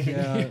I'm like,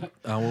 yeah.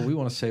 Well, we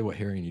want to say what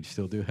hearing you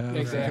still do have.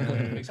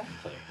 Exactly.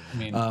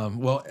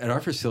 Well, at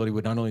our facility,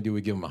 not only do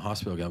we give them a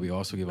hospital gown, we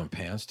also give them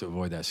pants to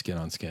avoid that skin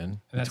on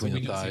skin between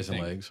the thighs and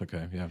legs.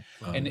 Okay, yeah.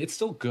 And it's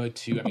still good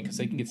too, because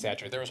they can get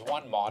saturated. There was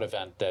one mod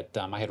event that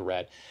I had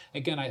read.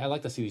 Again, I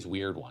like to see these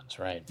weird ones,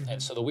 right? Mm-hmm.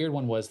 And so the weird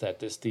one was that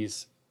this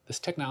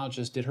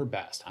technologist did her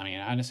best.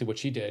 Honestly, what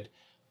she did,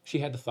 she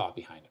had the thought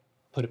behind it.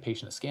 Put a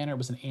patient in a scanner. It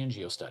was an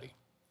angio study.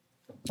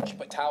 She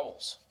put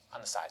towels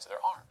on the sides of their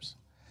arms.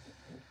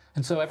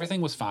 And so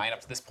everything was fine up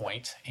to this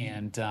point,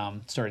 and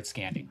started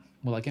scanning.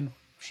 Well, again,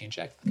 she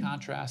injected the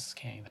contrast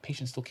scanning. The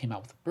patient still came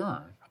out with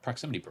a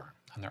proximity burn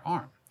on their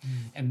arm.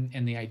 Mm.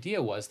 And the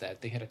idea was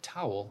that they had a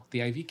towel.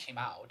 The IV came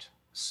out,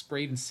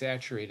 sprayed and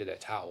saturated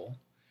that towel,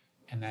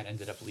 and that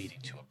ended up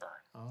leading to a burn.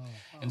 Oh.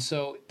 And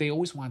so they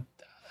always want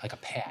like a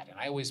pad, and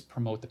I always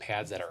promote the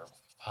pads that are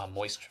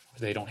moist.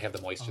 They don't have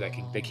the moisture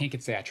they can't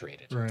get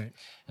saturated, right?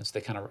 And so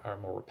they kind of are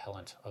more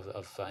repellent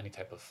of any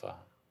type of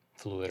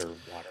fluid or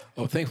water.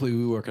 Oh, thankfully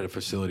we work at a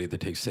facility that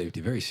takes safety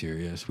very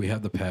serious. We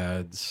have the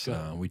pads.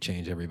 We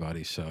change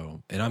everybody.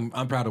 So, and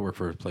I'm proud to work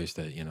for a place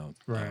that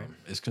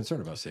is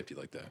concerned about safety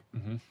like that.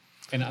 Mm-hmm.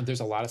 And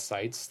there's a lot of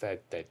sites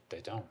that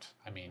don't.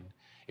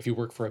 If you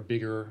work for a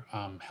bigger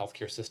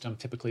healthcare system,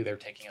 typically they're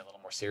taking it a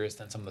little more serious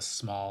than some of the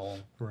small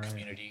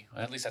community.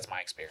 At least that's my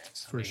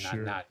experience. For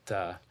sure.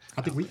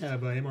 I think we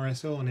have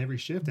MRSO on every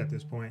shift at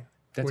this point,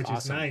 which awesome.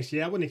 is nice.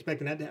 Yeah, I wasn't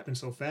expecting that to happen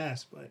so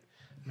fast, but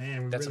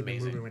man, we've really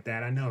been moving with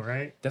that. I know,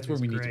 right? That's where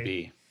we need to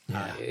be.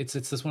 Yeah. It's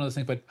just one of those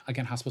things. But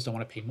again, hospitals don't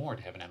want to pay more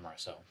to have an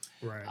MRSO.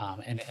 Right.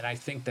 And I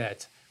think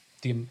that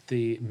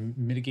the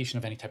mitigation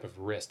of any type of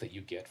risk that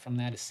you get from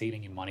that is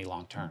saving you money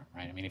long term,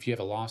 right? If you have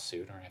a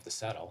lawsuit or have to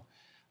settle,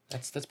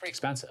 that's pretty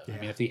expensive.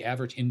 Yeah. If the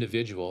average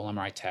individual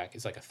MRI tech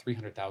is like a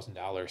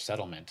 $300,000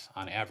 settlement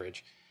on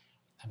average,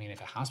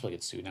 if a hospital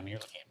gets sued, you're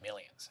looking at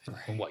millions. Right.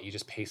 And what, you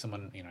just pay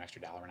someone, an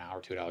extra $1 an hour,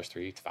 $2,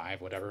 $3,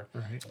 $5, whatever,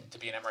 to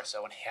be an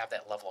MRSO and have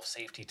that level of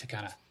safety to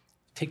kind of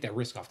take that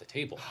risk off the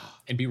table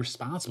and be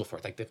responsible for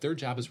it. Like if their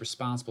job is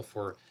responsible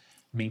for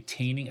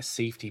maintaining a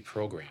safety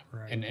program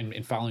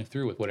and following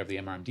through with whatever the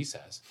MRMD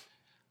says,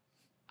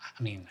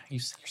 I mean, you're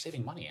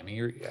saving money. I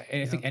mean,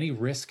 I think any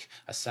risk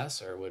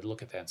assessor would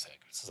look at that and say,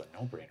 this is a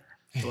no-brainer.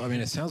 Well, I mean,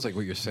 it sounds like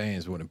what you're saying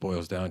is what it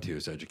boils down to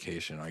is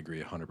education. I agree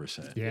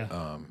 100%.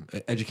 Yeah.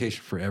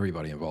 Education for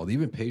everybody involved,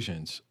 even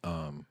patients.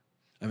 I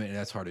mean,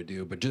 that's hard to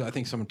do, but just, I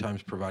think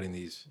sometimes providing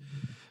these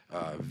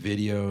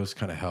videos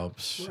kind of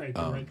helps. Right,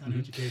 the right kind of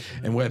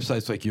education. And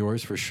websites like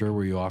yours, for sure,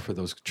 where you offer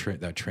those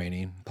that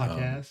training.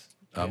 Podcasts.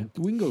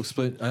 We can go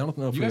split. I don't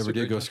know if You we guys ever are did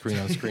great go at screen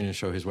on screen and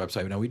show his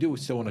website. Now, we do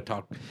still want to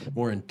talk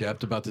more in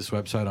depth about this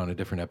website on a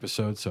different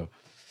episode. So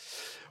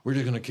we're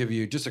just going to give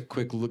you just a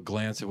quick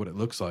glance at what it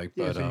looks like.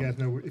 Yeah, But so you guys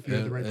know if you're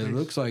at the right place. it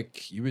looks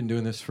like you've been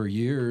doing this for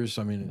years.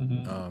 I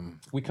mean,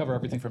 We cover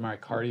everything from our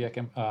cardiac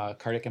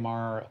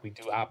MR. We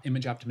do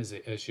image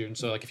optimization.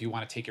 So like if you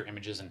want to take your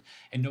images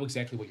and know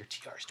exactly what your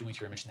TR is doing to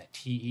your image and that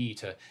TE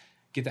to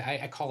get that,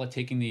 I call it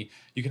taking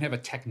you can have a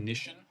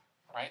technician,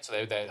 right?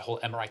 So that whole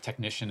MRI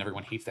technician,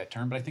 everyone hates that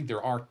term, but I think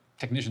there are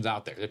technicians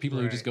out there. There are people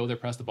who just go there,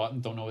 press the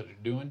button, don't know what they're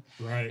doing.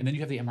 Right. And then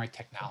you have the MRI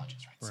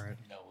technologist, right? Someone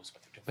who knows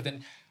what they're doing. But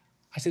then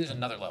I say there's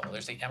another level.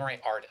 There's the MRI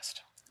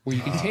artist, where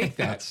you can take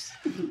that,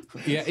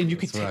 and you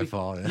can that's where I take,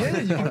 fall. you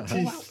can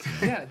pull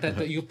out,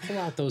 that you pull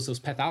out those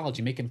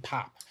pathology, make them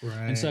pop. Right.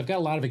 And so I've got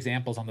a lot of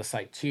examples on the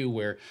site too,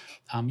 where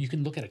you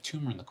can look at a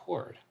tumor in the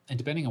cord, and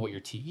depending on what your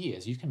TE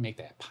is, you can make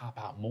that pop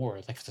out more,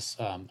 like this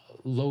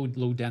low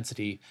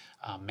density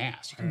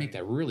mass. You can make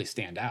that really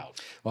stand out.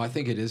 Well, I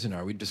think it is in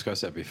our. We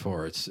discussed that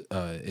before. It's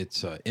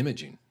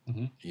imaging,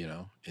 you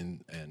know,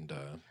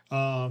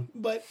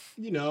 But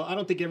I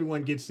don't think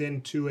everyone gets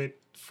into it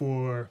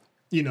for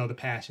the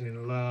passion and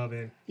the love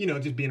and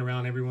just being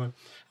around everyone.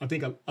 I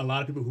think a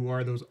lot of people who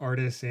are those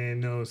artists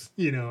and those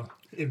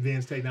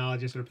advanced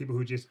technologists are people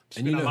who just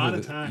spend a lot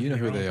of time. You know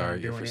in who their they own are time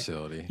at your doing it.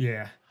 facility.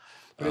 Yeah,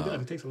 but it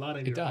does. It takes a lot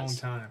of your own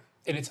time.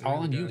 And it's all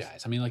on you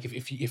guys. I mean, like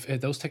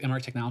if those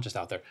MRI technologists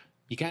out there,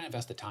 you got to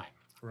invest the time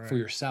for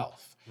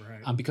yourself.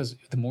 Right. Because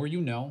the more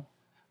you know,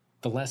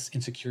 the less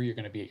insecure you're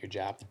going to be at your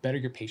job, the better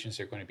your patients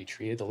are going to be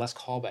treated, the less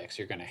callbacks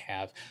you're going to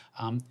have.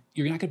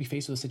 You're not going to be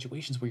faced with those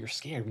situations where you're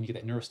scared when you get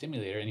that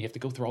neurostimulator and you have to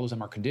go through all those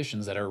MR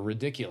conditions that are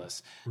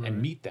ridiculous and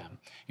meet them.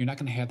 You're not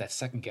going to have that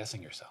second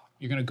guessing yourself.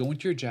 You're going to go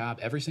into your job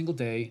every single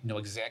day, know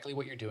exactly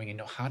what you're doing, and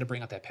know how to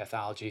bring out that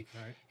pathology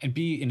and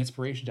be an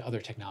inspiration to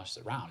other technologists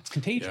around. It's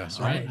contagious,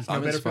 right?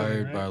 I'm better inspired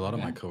feeling, right? by a lot of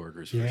my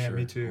coworkers for Yeah, sure.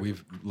 me too.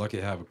 We've lucky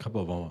to have a couple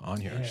of them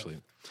on here actually.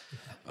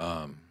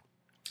 I'm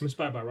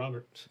inspired by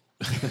Robert.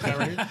 He's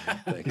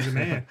a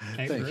man.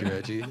 Thank you,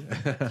 Reggie.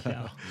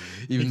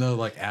 Even though,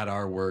 like, at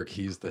our work,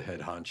 he's the head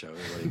honcho.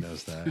 Everybody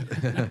knows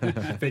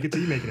that. Fake it till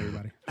you make it,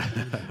 everybody.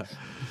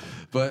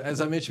 But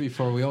as I mentioned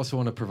before, we also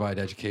want to provide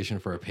education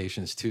for our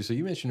patients too. So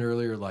you mentioned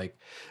earlier, like,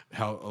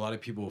 how a lot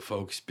of people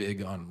focus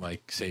big on,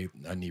 like, say,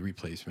 a knee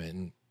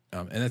replacement,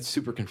 and that's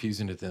super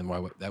confusing to them.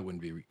 Why that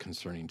wouldn't be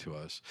concerning to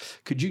us?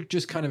 Could you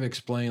just kind of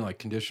explain, like,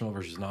 conditional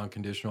versus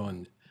non-conditional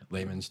and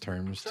layman's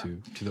terms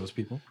to those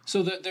people?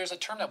 So there's a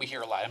term that we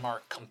hear a lot, MR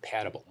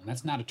compatible, and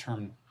that's not a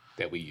term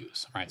that we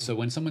use, right? So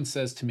when someone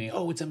says to me,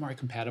 oh, it's MRI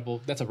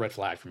compatible, that's a red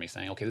flag for me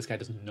saying, okay, this guy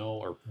doesn't know,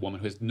 or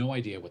woman who has no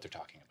idea what they're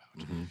talking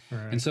about.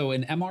 Right. And so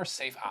an MR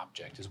safe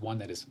object is one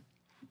that is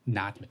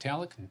not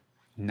metallic,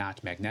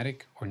 not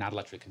magnetic, or not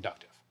electrically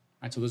conductive,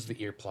 right? So those are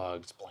the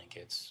earplugs,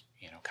 blankets,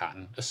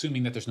 cotton,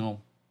 assuming that there's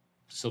no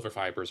silver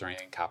fibers or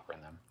anything copper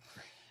in them.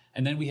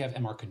 And then we have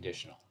MR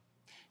conditional.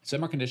 So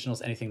MR conditional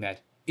is anything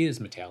that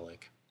is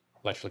metallic,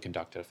 electrically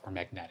conductive, or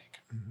magnetic,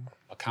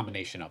 a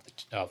combination of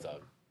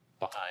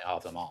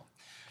them all.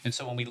 And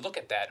so when we look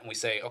at that and we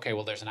say, okay,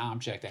 well, there's an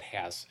object that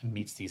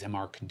meets these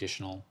MR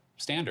conditional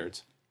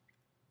standards,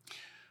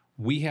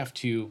 we have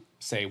to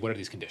say, what are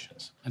these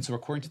conditions? And so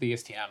according to the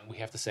ASTM, we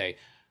have to say,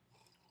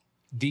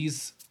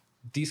 these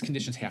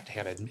conditions have to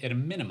have, at a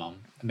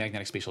minimum, a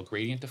magnetic spatial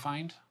gradient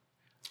defined,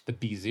 the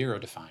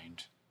B0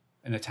 defined,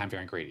 and the time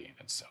varying gradient,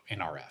 and so in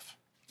RF.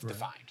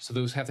 Defined. So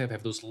those have to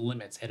have those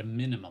limits at a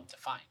minimum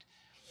defined.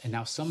 And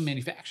now some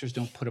manufacturers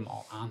don't put them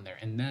all on there.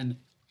 And then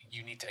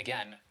you need to,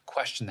 again,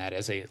 question that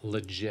as a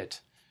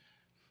legit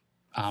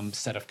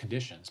set of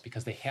conditions,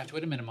 because they have to,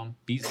 at a minimum,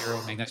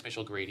 B0, magnetic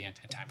spatial gradient,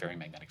 and time varying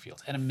magnetic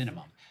fields at a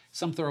minimum.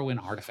 Some throw in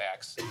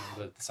artifacts,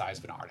 the size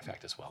of an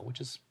artifact as well,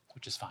 which is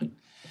fine.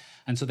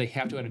 And so they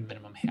have to, at a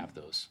minimum, have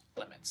those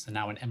limits. And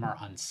now an MR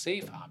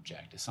unsafe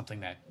object is something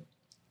that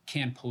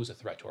can pose a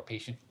threat to our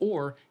patient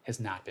or has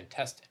not been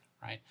tested.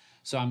 Right,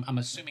 so I'm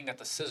assuming that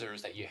the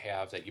scissors that you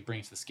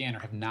bring to the scanner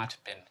have not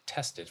been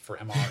tested for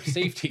MR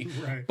safety,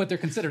 but they're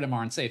considered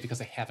MR unsafe because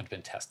they haven't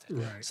been tested.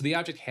 Right. So the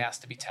object has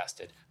to be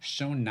tested,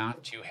 shown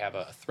not to have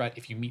a threat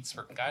if you meet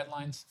certain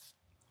guidelines,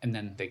 and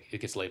then it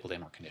gets labeled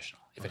MR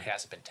conditional. If it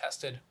hasn't been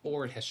tested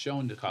or it has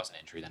shown to cause an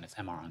injury, then it's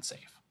MR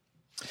unsafe.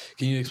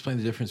 Can you explain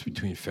the difference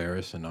between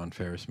ferrous and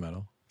non-ferrous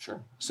metal?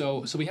 Sure.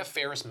 So we have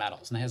ferrous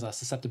metals, and it has a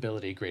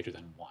susceptibility greater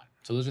than 1.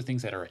 So those are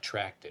things that are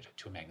attracted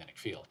to a magnetic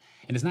field.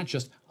 And it's not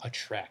just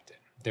attracted.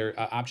 They're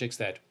objects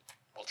that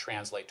will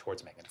translate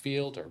towards a magnetic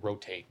field or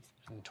rotate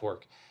and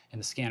torque in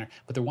the scanner,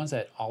 but they're ones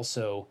that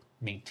also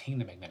maintain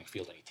the magnetic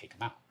field when you take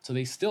them out. So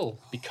they still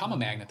become a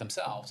magnet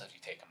themselves as you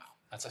take them out.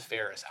 That's a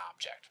ferrous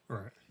object.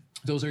 Right.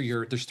 Those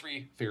are there's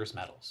three ferrous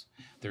metals.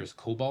 There's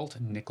cobalt,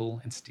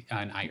 nickel,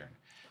 and iron.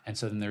 And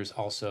so then there's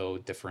also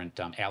different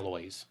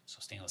alloys, so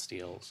stainless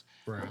steels.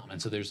 Right.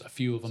 And so there's a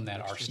few of them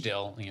that are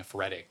still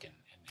ferritic,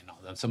 and all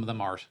that. Some of them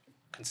are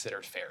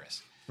considered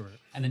ferrous. Right.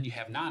 And then you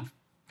have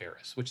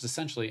non-ferrous, which is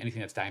essentially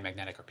anything that's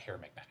diamagnetic or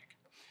paramagnetic.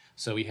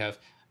 So we have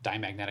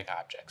diamagnetic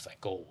objects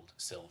like gold,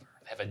 silver,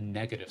 that have a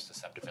negative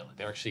susceptibility.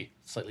 They're actually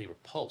slightly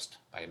repulsed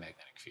by a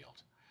magnetic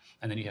field.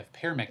 And then you have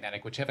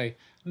paramagnetic, which have a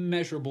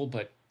measurable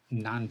but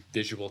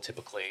non-visual,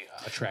 typically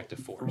attractive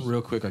force.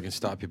 Real quick, I can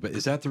stop you, but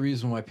is that the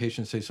reason why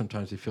patients say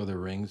sometimes they feel their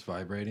rings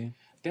vibrating?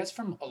 That's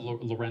from a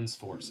Lorentz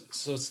force.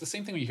 So it's the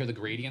same thing when you hear the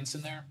gradients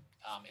in there.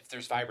 If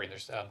there's vibrating,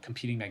 there's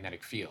competing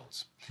magnetic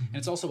fields. And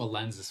it's also a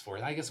lens's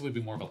force. I guess it would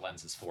be more of a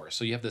lens's force.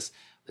 So you have this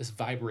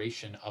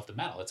vibration of the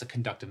metal. It's a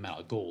conductive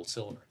metal, gold,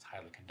 silver. It's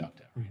highly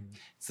conductive. Right?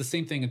 It's the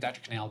same thing that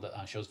Dr. Canal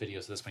shows videos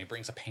of this when he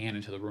brings a pan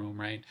into the room,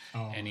 right?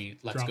 And he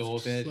lets go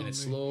of it, and it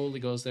slowly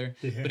goes there.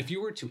 Yeah. But if you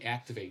were to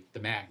activate the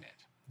magnet,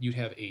 you'd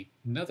have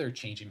another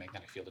changing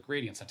magnetic field of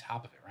gradients on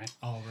top of it, right?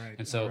 Oh, right.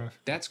 And so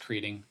that's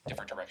creating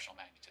different directional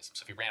magnetism.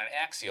 So if you ran an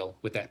axial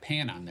with that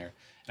pan on there,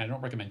 and I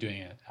don't recommend doing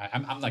it.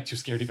 I'm like too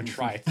scared to even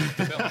try it.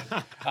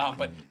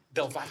 But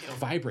it'll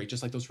vibrate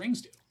just like those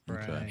rings do.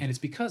 Right. And it's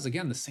because,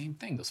 again, the same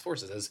thing, those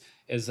forces.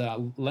 As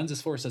Lenz's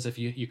force says, if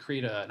you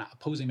create an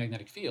opposing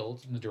magnetic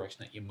field in the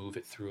direction that you move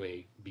it through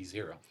a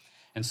B0.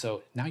 And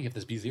so now you have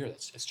this B0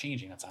 that's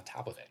changing, that's on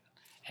top of it.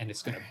 And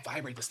it's going to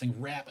vibrate this thing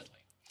rapidly.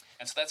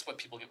 And so that's what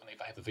people get when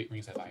they have the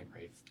rings that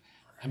vibrate.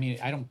 I mean,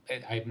 I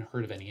haven't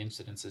heard of any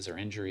incidences or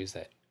injuries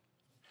that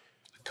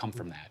come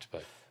from that,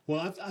 but...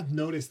 Well, I've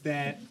noticed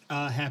that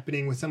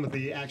happening with some of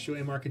the actual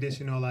MR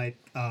conditional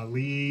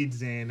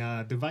leads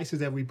and devices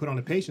that we put on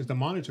the patients to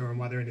monitor them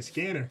while they're in the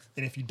scanner.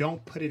 And if you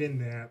don't put it in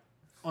there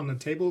on the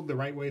table the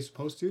right way it's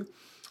supposed to,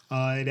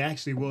 it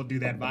actually will do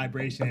that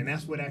vibration. And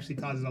that's what actually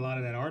causes a lot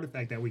of that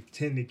artifact that we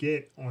tend to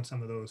get on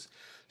some of those.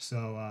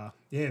 So,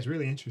 yeah, it's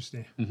really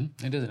interesting.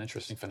 Mm-hmm. It is an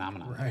interesting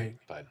phenomenon. Right.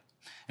 But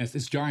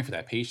it's jarring for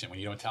that patient when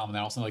you don't tell them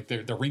that also like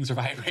their rings are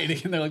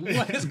vibrating and they're like,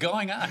 what is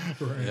going on?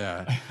 Right.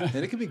 Yeah. And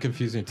it can be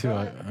confusing too.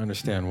 I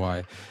understand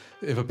why.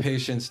 If a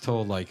patient's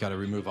told like got to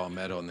remove all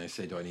metal and they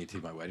say, do I need to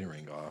take my wedding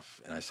ring off?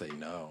 And I say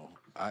no.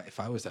 If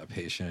I was that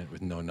patient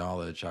with no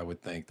knowledge, I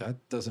would think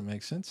that doesn't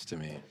make sense to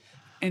me.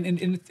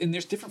 And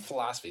there's different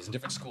philosophies and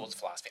different schools of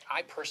philosophy.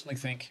 I personally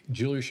think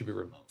jewelry should be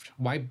removed.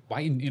 Why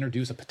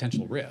introduce a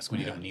potential risk when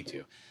you don't need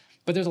to?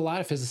 But there's a lot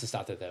of physicists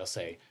out there that'll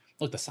say,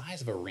 look, the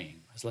size of a ring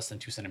is less than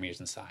 2 centimeters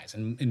in size.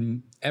 And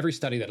in every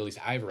study that at least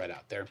I've read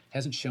out there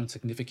hasn't shown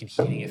significant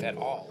heating, if at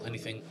all,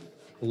 anything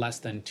less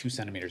than 2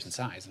 centimeters in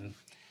size.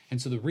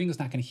 And so the ring is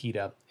not going to heat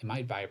up. It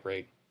might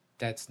vibrate.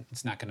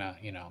 It's not going to,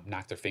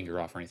 knock their finger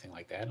off or anything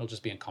like that. It'll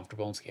just be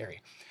uncomfortable and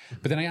scary.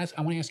 But then I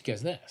want to ask you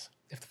guys this.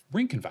 If the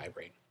ring can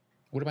vibrate,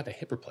 what about the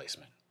hip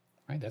replacement,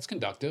 right? That's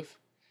conductive.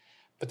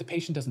 But the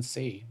patient doesn't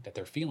say that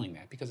they're feeling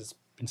that because it's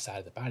inside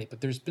of the body. But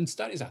there's been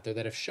studies out there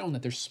that have shown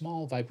that there's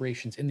small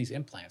vibrations in these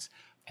implants,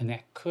 and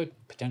that could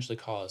potentially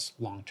cause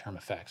long-term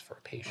effects for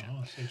a patient.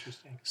 Oh, that's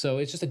interesting. So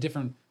it's just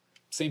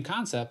same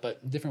concept,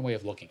 but different way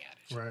of looking at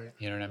it. Right.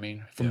 You know what I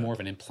mean? From more of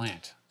an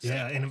implant.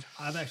 Yeah, and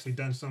I've actually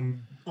done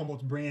some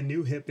almost brand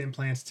new hip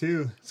implants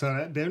too.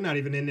 So they're not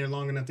even in there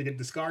long enough to get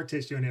the scar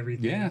tissue and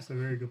everything. Yeah. That's a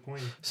very good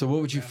point. So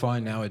what would you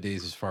find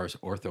nowadays as far as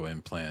ortho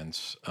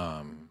implants?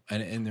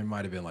 And there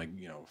might have been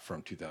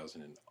from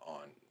 2000 and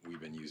on, we've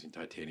been using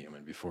titanium,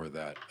 and before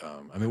that,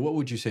 what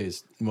would you say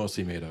is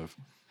mostly made of?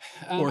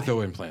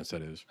 Ortho implants,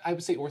 that is. I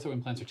would say ortho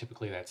implants are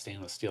typically that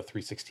stainless steel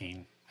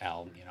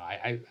 316L.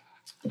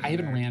 I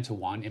haven't ran to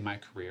one in my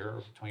career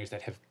over 20 years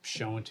that have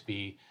shown to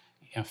be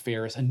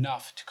ferrous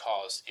enough to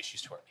cause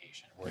issues to our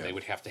patient, where they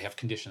would have to have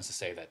conditions to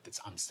say that it's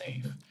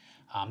unsafe.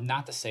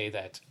 Not to say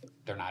that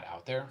they're not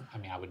out there. I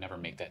mean, I would never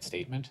make that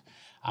statement.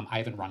 I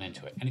haven't run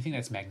into it. Anything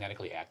that's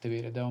magnetically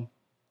activated, though,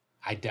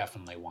 I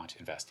definitely want to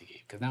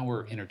investigate, because now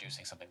we're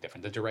introducing something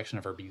different. The direction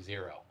of our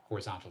B0,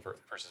 horizontal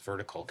versus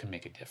vertical, can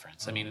make a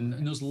difference. I mean,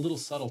 and those little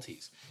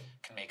subtleties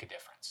can make a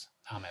difference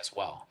as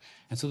well.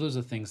 And so those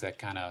are the things that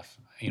kind of,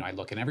 I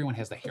look, and everyone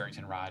has the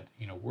Harrington rod,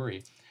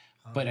 worry.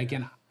 But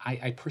again,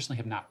 I personally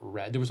have not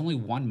read. There was only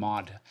one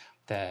mod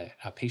that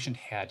a patient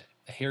had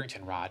a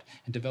Harrington rod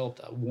and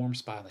developed a warm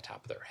spot on the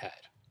top of their head.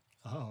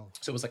 Oh.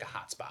 So it was like a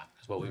hot spot,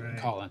 is what we would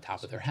call it, on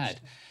top of their head.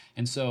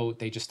 And so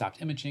they just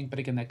stopped imaging. But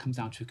again, that comes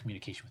down to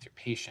communication with your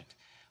patient.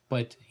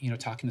 But,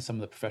 talking to some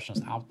of the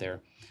professionals out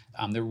there,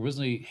 there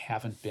really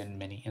haven't been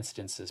many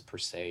instances per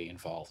se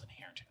involved in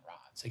Harrington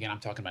rods. Again, I'm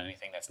talking about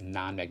anything that's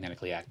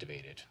non-magnetically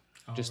activated,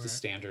 just the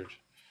standard,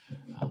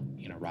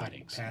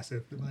 rodding. Like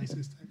passive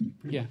devices.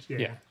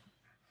 Yeah.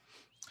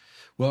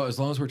 Well, as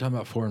long as we're talking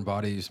about foreign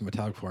bodies,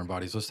 metallic foreign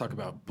bodies, let's talk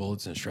about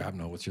bullets and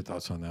shrapnel. What's your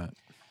thoughts on that?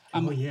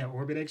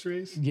 Orbit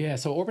X-rays. Yeah,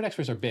 so orbit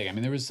X-rays are big. I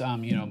mean, there was,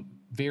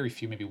 very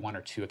few, maybe 1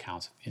 or 2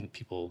 accounts in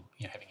people,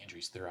 having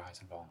injuries to their eyes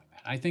involving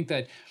that. And I think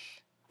that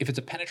if it's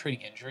a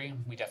penetrating injury,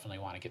 we definitely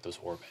want to get those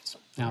orbits.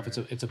 Now, if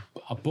it's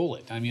a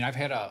bullet, I mean, I've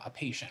had a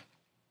patient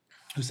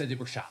who said they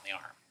were shot in the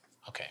arm.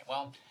 Okay,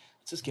 well,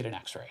 let's just get an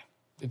X-ray.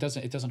 it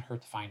doesn't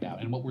hurt to find out.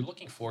 And what we're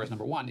looking for is,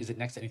 number one, is it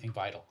next to anything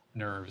vital,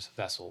 nerves,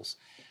 vessels,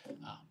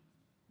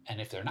 and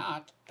if they're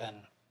not, then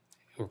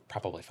we're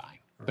probably fine.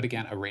 Right. But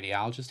again, a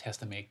radiologist has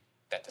to make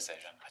that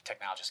decision. A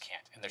technologist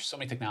can't. And there's so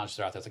many technologists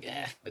out there that's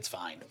like, it's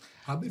fine.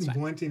 I've been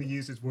wanting to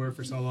use this word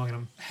for so long, and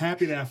I'm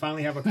happy that I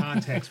finally have a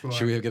context for it.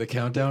 Should we get a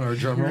countdown or a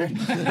drum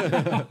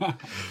roll?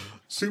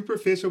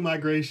 Superficial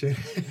migration.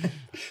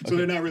 So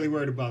they're not really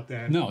worried about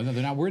that. No,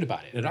 they're not worried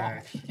about it at all.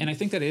 And I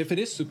think that if it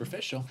is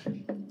superficial,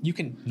 you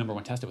can, number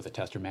one, test it with a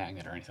tester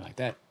magnet or anything like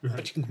that. Right.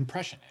 But you can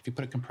compression it. If you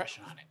put a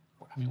compression on it,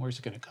 I mean, where's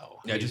it going to go?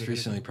 Yeah, just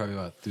recently, probably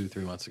about 2-3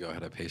 months ago, I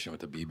had a patient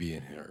with a BB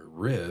in her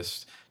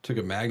wrist, took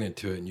a magnet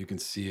to it, and you can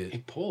see it.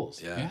 It pulls.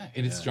 Yeah.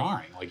 And it's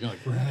jarring. Like, you're like,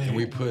 And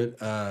we put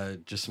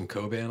just some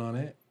Coban on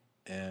it,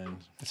 and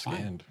it's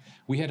scanned.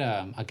 We had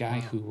a guy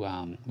who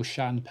was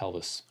shot in the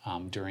pelvis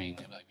during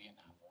the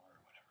Vietnam War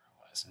or whatever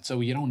it was. And so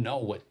you don't know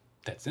what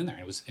that's in there.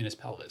 It was in his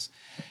pelvis.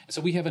 And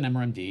so we have an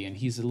MRMD, and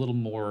he's a little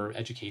more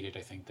educated,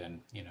 I think,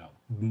 than,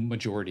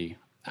 majority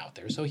out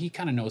there. So he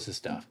kind of knows his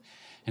stuff.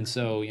 And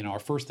so, our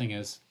first thing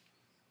is,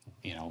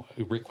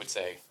 Rick would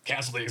say,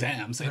 cancel the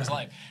exam, save his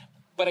life.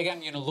 But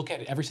again, look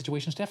at it. Every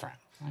situation is different.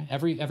 Right?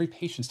 Every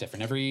patient's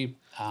different. Every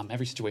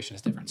situation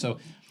is different. So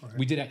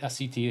we did a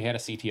CT. They had a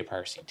CT, a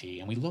prior CT,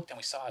 and we looked and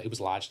we saw it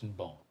was lodged in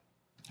bone.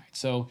 Right?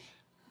 So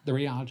the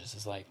radiologist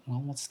is like,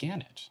 well, let's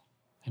scan it.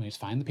 I mean, it's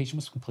fine. The patient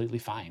was completely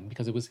fine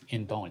because it was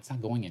in bone. It's not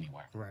going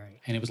anywhere. Right.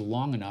 And it was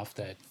long enough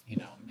that,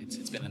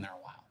 it's been in there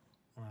a while.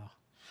 Wow.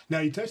 Now,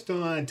 you touched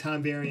on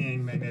time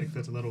varying magnetic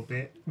fields a little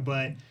bit,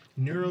 but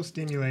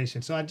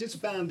neurostimulation. So I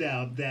just found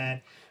out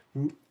that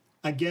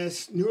I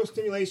guess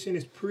neurostimulation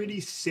is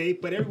pretty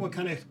safe, but everyone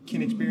kind of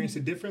can experience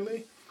it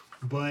differently.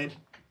 But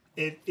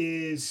it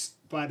is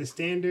by the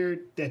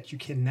standard that you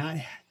cannot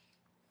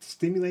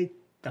stimulate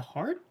the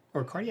heart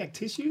or cardiac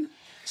tissue.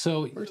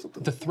 So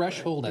the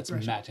threshold that's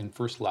met in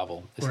first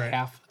level is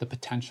half the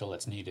potential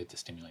that's needed to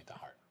stimulate the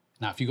heart.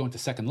 Now, if you go into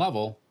second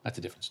level, that's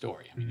a different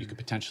story. I mean, you could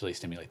potentially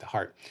stimulate the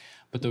heart.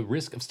 But the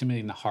risk of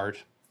stimulating the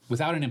heart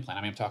without an implant,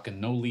 I mean, I'm talking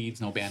no leads,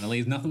 no band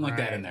leads, nothing like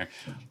that in there,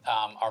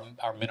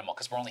 are minimal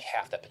because we're only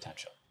half that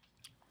potential.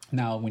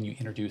 Now, when you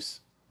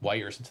introduce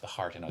wires into the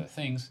heart and other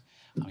things,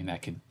 I mean,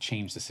 that could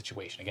change the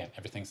situation. Again,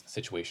 everything's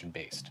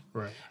situation-based.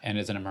 Right. And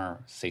as an MR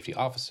safety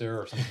officer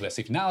or someone who has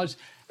safety knowledge,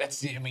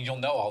 you'll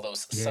know all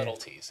those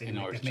subtleties in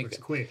order to make it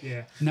quick.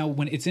 Yeah. Now,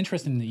 when it's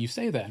interesting that you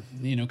say that,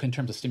 in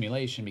terms of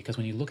stimulation, because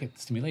when you look at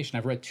stimulation,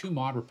 I've read 2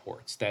 MAUDE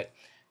reports that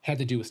had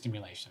to do with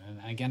stimulation. And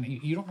again,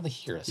 you don't really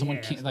hear it. Someone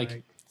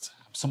can't,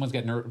 someone's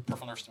got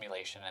peripheral nerve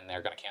stimulation and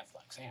they're going to cancel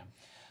the exam.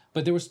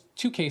 But there was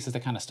 2 cases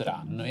that kind of stood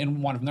out.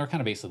 And one of them, they're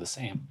kind of basically the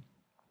same.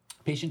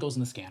 Patient goes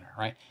in the scanner,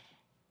 right?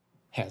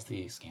 Has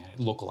the scan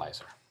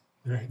localizer.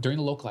 Right. During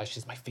the localizer, she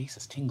says, my face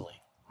is tingling,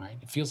 right?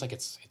 It feels like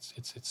it's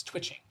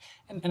twitching.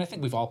 And I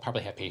think we've all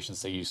probably had patients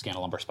say you scan a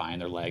lumbar spine,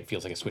 their leg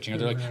feels like it's twitching, or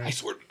they're like, I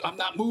swear, I'm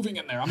not moving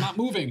in there. I'm not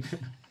moving.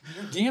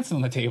 You're dancing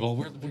on the table.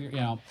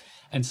 We're.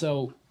 And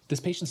so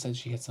this patient said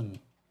she had some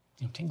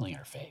tingling in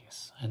her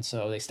face. And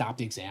so they stopped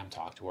the exam,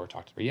 talked to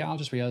the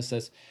radiologist. Radiologist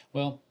says,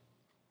 well,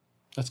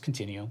 let's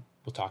continue.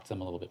 We'll talk to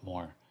them a little bit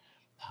more.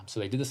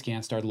 So they did the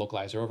scan, started the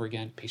localizer over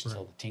again. Patient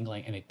still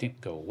tingling, and it didn't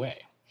go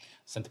away.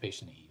 Sent the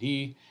patient to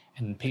ED,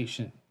 and the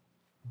patient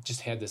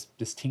just had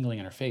this tingling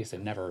in her face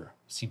that never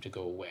seemed to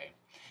go away.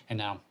 And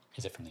now,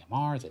 is it from the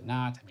MR? Is it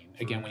not? I mean,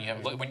 again,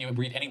 when you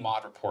read any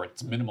MAUDE report,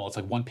 it's minimal. It's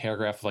like 1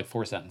 paragraph of like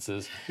 4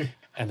 sentences,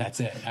 and that's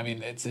it. I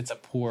mean, it's a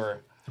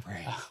poor.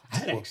 Right. I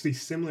had actually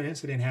similar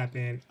incident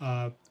happen.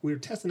 We were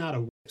testing out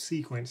a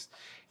sequence,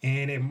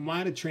 and it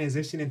might have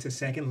transitioned into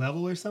second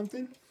level or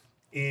something.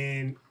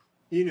 And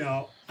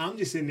I'm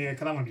just sitting there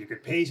because I want to be a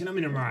good patient. I'm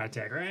in MRI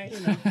tech, right?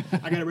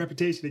 I got a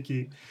reputation to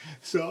keep.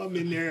 So I'm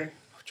in there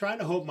trying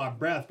to hold my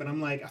breath, but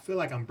I'm like, I feel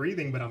like I'm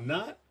breathing, but I'm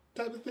not,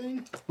 type of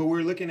thing. But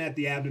we're looking at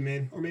the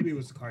abdomen, or maybe it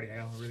was the cardiac.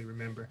 I don't really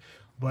remember.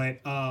 But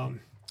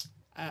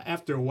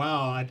after a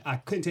while, I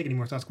couldn't take it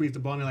anymore. So I squeezed the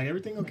ball and like,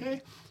 everything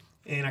okay?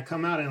 And I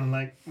come out and I'm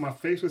like, my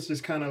face was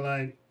just kind of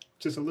like,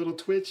 just a little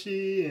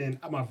twitchy, and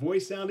my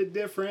voice sounded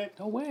different.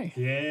 No way.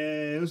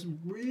 Yeah, it was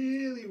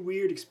really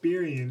weird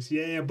experience.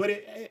 Yeah, but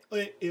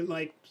it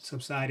like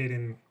subsided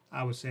in,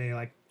 I would say,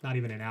 like not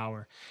even an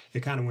hour.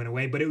 It kind of went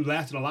away, but it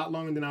lasted a lot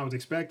longer than I was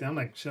expecting. I'm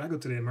like, should I go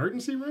to the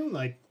emergency room?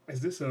 Like,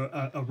 is this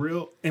a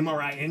real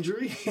MRI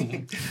injury?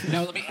 Mm-hmm.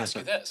 Now let me ask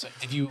you this: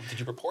 did you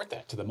report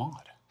that to the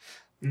MAUDE?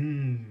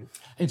 And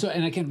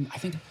again, I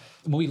think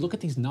when we look at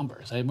these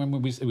numbers, I remember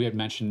we had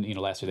mentioned,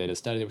 last year they did a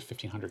study, there was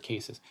 1,500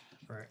 cases.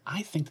 Right.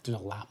 I think that there's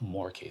a lot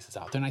more cases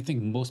out there, and I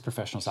think most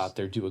professionals out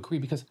there do agree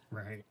because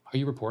are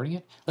you reporting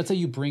it? Let's say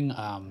you bring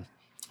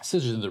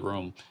scissors into the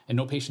room and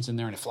no patient's in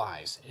there and it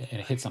flies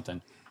and it hits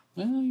something.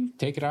 Well, you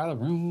take it out of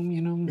the room,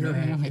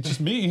 it's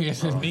just me.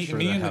 It's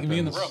me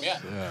in the room, yeah.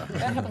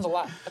 That happens a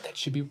lot, but that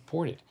should be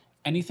reported.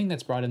 Anything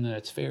that's brought in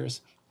that's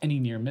fares, any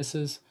near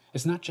misses,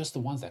 it's not just the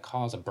ones that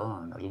cause a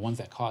burn or the ones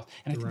that cause,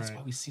 and I think that's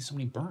why we see so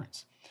many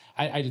burns.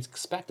 I'd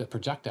expect that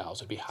projectiles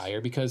would be higher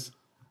because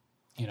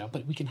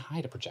but we can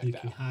hide a projectile. You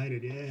can hide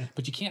it, yeah.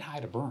 But you can't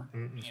hide a burn,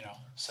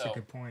 So That's a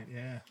good point,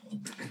 yeah.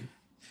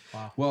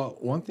 Wow. Well,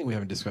 one thing we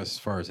haven't discussed as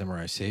far as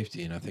MRI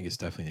safety, and I think it's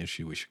definitely an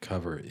issue we should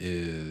cover,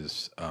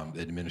 is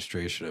the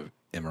administration of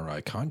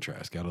MRI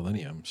contrast,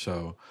 gadolinium.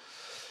 So,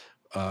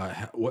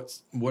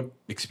 what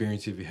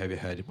experience have you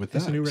had with that?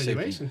 There's a new Safety?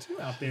 regulation too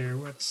out there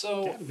with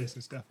cannabis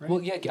and stuff, right?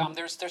 Well, yeah,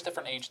 there's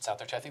different agents out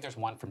there too. I think there's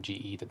one from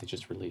GE that they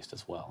just released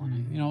as well.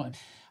 And,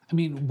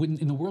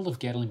 in the world of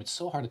gadolinium, it's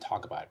so hard to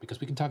talk about it because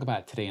we can talk about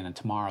it today and then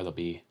tomorrow there'll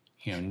be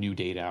new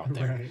data out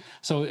there. Right.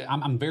 So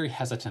I'm very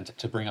hesitant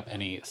to bring up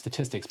any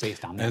statistics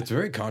based on that. And it's a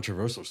very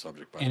controversial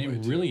subject, by the way.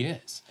 And it really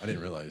is. I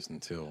didn't realize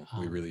until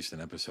we released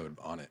an episode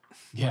on it.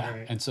 Yeah,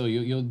 Right. and so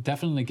you'll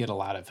definitely get a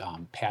lot of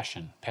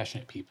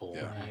passionate people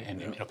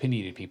and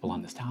opinionated people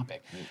on this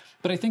topic.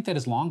 But I think that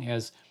as long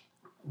as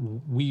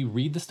we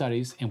read the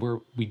studies and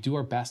we do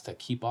our best to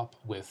keep up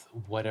with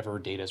whatever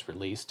data is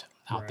released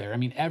out there. I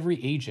mean,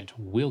 every agent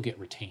will get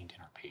retained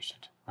in our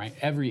patient, right?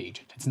 Every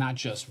agent. It's not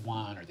just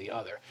one or the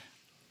other.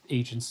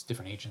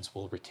 Different agents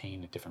will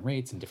retain at different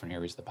rates in different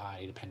areas of the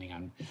body, depending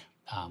on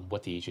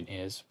what the agent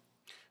is.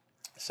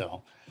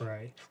 So,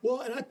 right.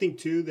 Well, and I think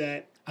too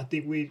that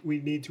we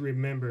need to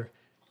remember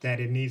that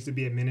it needs to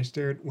be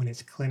administered when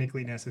it's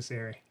clinically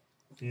necessary.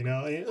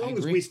 As long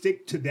as we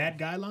stick to that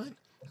guideline,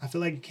 I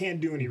feel like you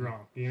can't do any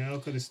wrong.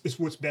 Because it's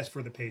what's best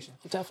for the patient.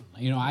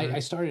 Definitely. I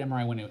started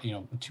MRI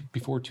when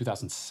before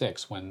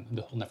 2006, when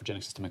the whole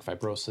nephrogenic systemic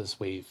fibrosis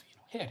wave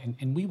hit,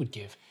 and we would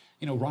give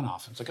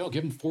runoff. It's like,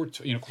 give them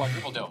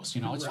quadruple dose.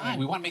 It's fine.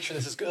 We want to make sure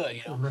this is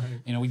good.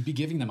 We'd be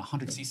giving them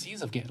 100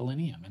 cc's of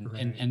gadolinium,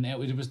 and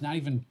it was not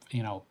even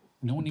no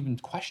one even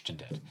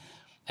questioned it.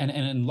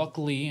 And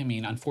luckily,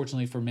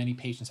 unfortunately for many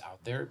patients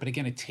out there, but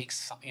again, it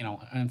takes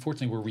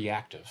unfortunately we're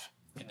reactive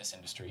in this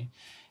industry,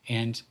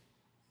 and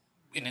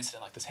an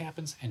incident like this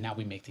happens, and now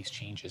we make these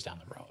changes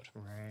down the road.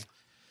 Right.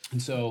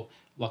 And so,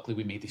 luckily,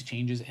 we made these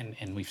changes,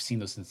 and we've seen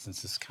those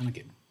instances kind of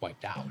get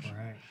wiped out.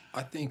 Right.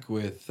 I think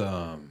with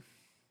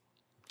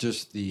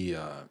just the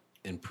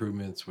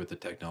improvements with the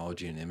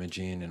technology and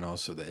imaging and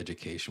also the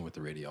education with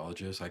the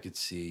radiologists, I could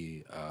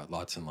see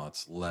lots and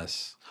lots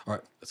less,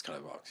 or that's kind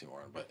of an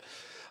oxymoron, but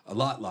a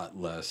lot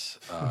less,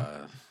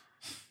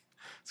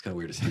 it's kind of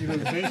weird to say,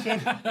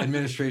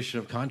 administration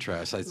of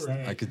contrast.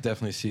 I could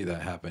definitely see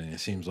that happening. It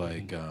seems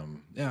like,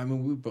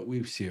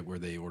 we see it where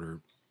they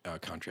order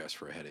contrast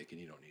for a headache, and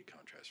you don't need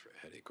contrast for a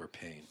headache or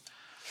pain.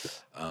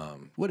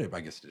 Whatever, I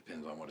guess it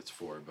depends on what it's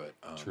for, but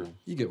True.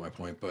 You get my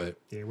point. But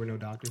yeah, we're no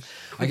doctors.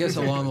 I guess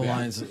along the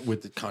lines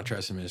with the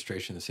contrast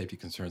administration, the safety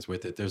concerns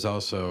with it, there's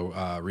also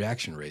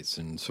reaction rates.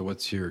 And so,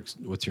 what's your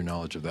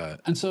knowledge of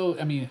that? And so,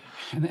 and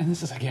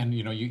this is again,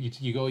 you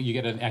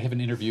get I have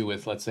an interview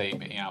with, let's say,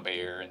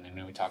 Bayer, and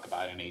then we talk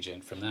about an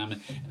agent from them,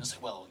 and they'll say,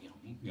 well,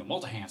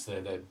 Multihance,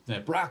 the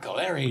Bracco,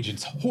 their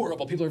agent's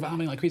horrible. People are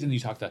vomiting like crazy. And you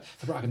talk to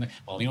Bracco, and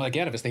like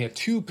Gadavus, they had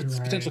 2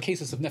 potential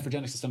cases of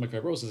nephrogenic systemic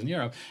fibrosis in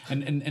Europe,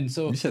 and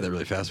so you said that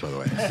really fast, by the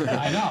way.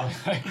 I know.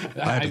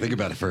 I had to think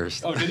about it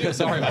first. Oh, did you?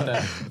 Sorry about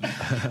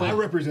that. I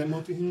represent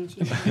Multihance.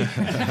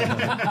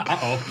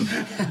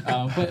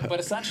 But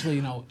essentially,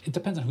 it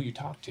depends on who you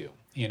talk to,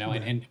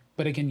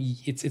 but again,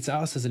 it's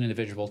us as an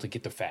individual to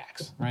get the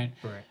facts, right?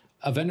 Right.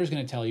 A vendor's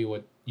going to tell you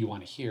what you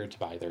want to hear to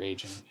buy their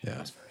agent.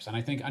 Yeah. First. And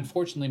I think,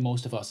 unfortunately,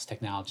 most of us as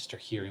technologists are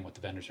hearing what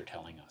the vendors are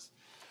telling us.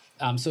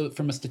 So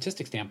from a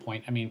statistics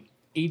standpoint,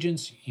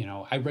 agents,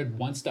 I read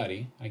one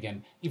study,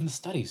 again, even the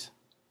studies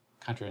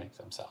contradict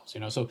themselves,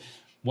 So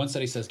one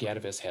study says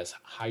Gadavus has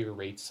higher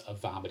rates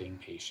of vomiting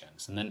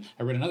patients. And then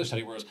I read another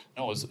study where it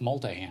was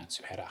Multihance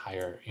who had a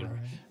higher, Right.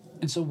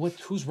 And so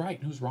who's right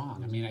and who's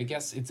wrong? I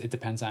guess it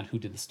depends on who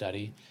did the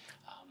study.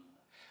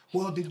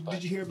 Well,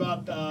 did you hear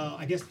about,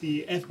 I guess,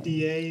 the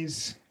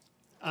FDA's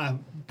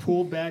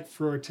pullback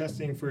for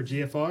testing for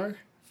GFR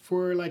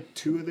for like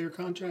 2 of their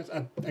contracts?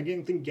 I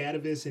again think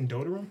Gadavus and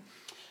Dotarum,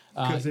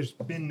 because there's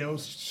been no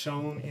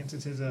shown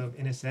instances of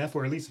NSF,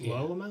 or at least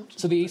low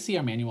amounts. So the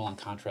ACR manual on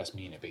contrast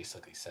mean, it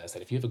basically says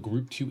that if you have a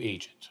group 2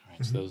 agent,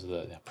 right? So those are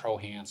the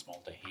ProHance,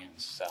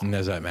 Multihance. And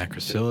is that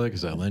macrocyclic?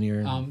 Is that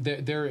linear?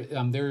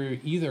 They're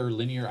either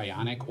linear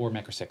ionic or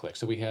macrocyclic.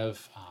 So we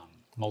have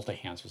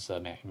Multihance was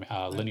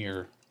a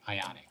linear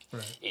ionic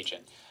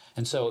agent.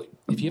 And so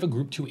if you have a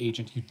group 2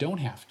 agent, you don't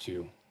have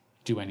to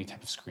do any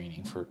type of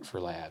screening for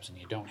labs, and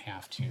you don't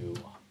have to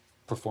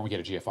get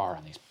a GFR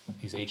on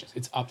these agents.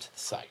 It's up to the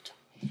site.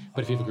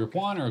 But if you have a group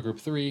 1 or a group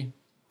 3,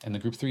 and the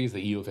group 3 is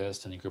the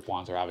EOVIST, and the group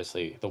 1s are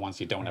obviously the ones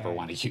you don't ever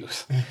want to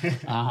use.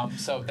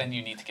 So then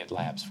you need to get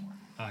labs for.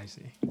 I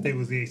see. It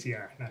was the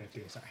ACR, not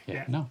FDA. Sorry.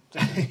 Yeah. No.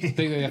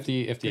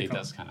 The FDA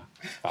does kind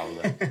of follow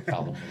them a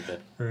little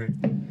bit. Right.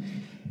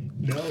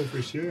 No,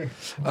 for sure.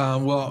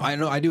 Well, I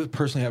know I do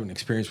personally have an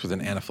experience with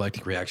an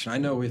anaphylactic reaction. I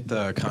know with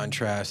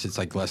contrast, it's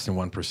like less than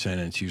 1%,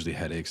 and it's usually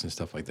headaches and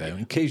stuff like that.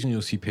 And occasionally,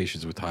 you'll see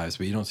patients with hives,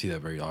 but you don't see that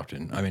very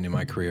often. In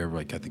my career,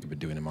 I think I've been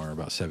doing MR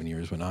about 7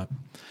 years, but not.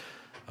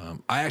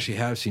 I actually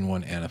have seen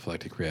one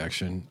anaphylactic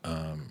reaction,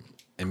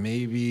 and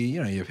maybe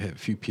you've had a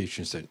few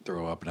patients that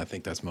throw up, and I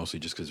think that's mostly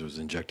just because it was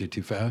injected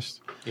too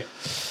fast. Yeah.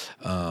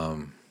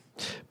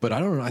 But I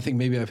don't know. I think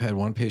maybe I've had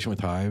one patient with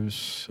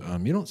hives.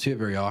 You don't see it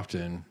very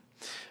often.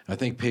 I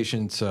think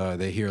patients,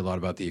 they hear a lot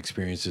about the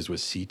experiences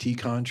with CT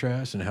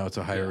contrast and how it's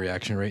a higher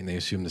reaction rate, and they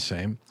assume the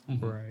same.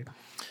 Right.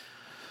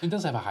 It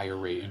does have a higher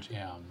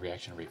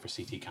reaction rate for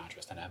CT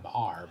contrast than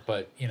MR,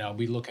 but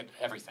we look at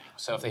everything.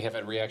 So if they have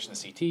a reaction to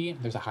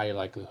CT, there's a higher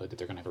likelihood that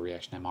they're going to have a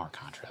reaction to MR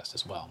contrast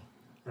as well.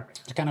 Right.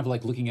 It's kind of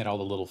like looking at all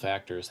the little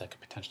factors that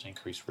could potentially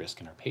increase risk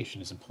in our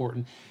patient is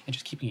important, and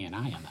just keeping an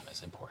eye on them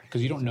is important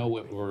because you don't know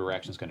what the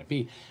reaction is going to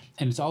be.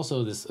 And it's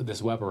also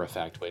this Weber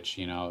effect, which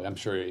I'm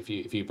sure if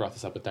you brought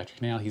this up with Dr.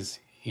 Knell,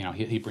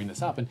 he'd bring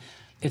this up, and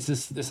it's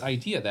this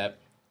idea that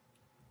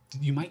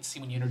you might see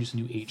when you introduce a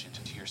new agent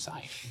into your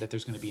site that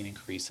there's going to be an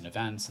increase in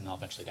events and they'll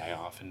eventually die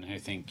off. And I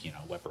think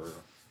Weber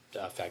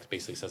effect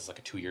basically says it's like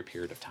a 2-year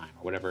period of time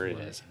or whatever it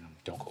is. And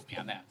don't quote me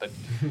on that,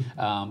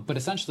 but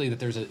essentially that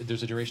there's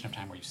a duration of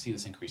time where you see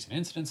this increase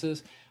in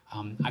incidences.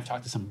 I've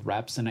talked to some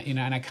reps and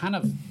I kind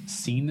of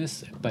seen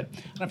this, but I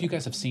don't know if you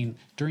guys have seen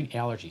during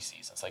allergy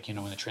seasons, like in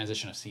the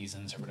transition of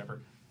seasons or whatever,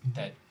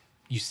 that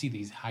you see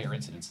these higher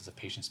incidences of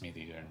patients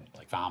maybe they're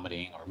like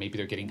vomiting or maybe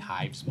they're getting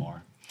hives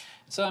more.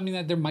 So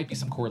there might be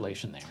some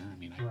correlation there.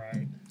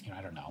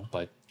 I don't know,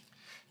 but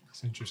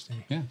that's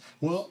interesting. Yeah.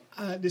 Well,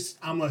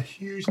 I'm a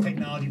huge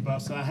technology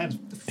buff, so I have.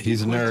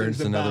 He's a nerd.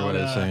 It's another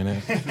way of saying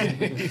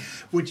it.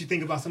 What you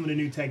think about some of the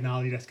new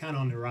technology that's kind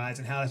of on the rise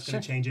and how that's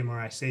going to change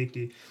MRI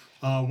safety?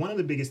 One of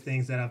the biggest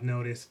things that I've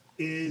noticed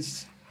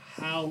is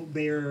how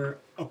they're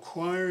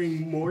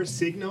acquiring more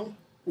signal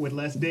with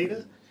less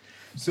data.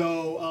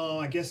 So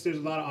I guess there's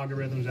a lot of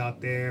algorithms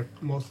out there.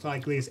 Most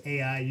likely it's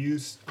AI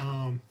use,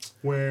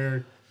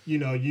 where you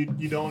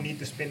don't need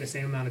to spend the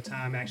same amount of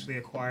time actually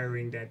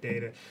acquiring that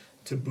data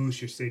to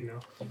boost your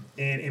signal.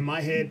 And in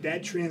my head,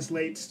 that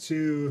translates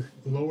to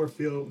lower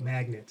field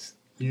magnets.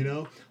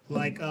 And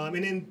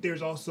then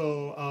there's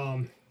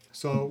also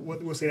so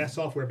we'll say that's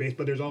software based,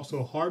 but there's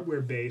also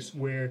hardware based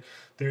where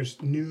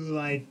there's new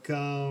like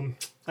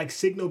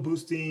signal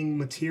boosting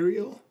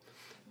material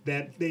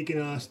that they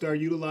can start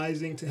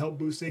utilizing to help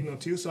boost signal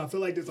too. So I feel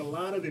like there's a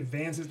lot of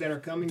advances that are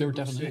coming to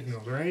boost signal,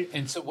 right?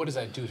 And so what does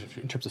that do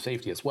in terms of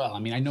safety as well?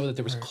 I know that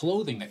there was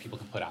clothing that people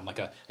can put on, like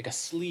a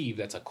sleeve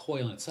that's a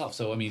coil in itself.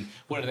 So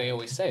what do they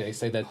always say? They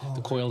say that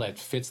the coil that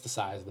fits the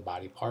size of the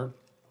body part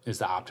is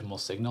the optimal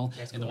signal,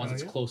 and the ones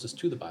that's closest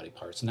to the body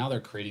part. So now they're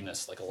creating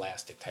this like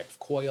elastic type of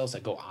coils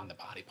that go on the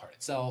body part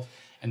itself,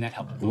 and that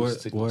helps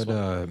boost signal as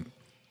well.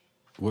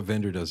 What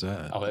vendor does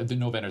that? Oh,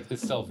 no vendor.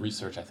 It's still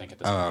research, I think, at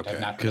this point.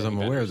 Okay. Because I'm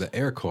aware of the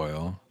air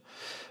coil,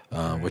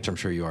 which I'm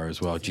sure you are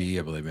as well. GE,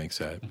 I believe, makes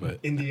that.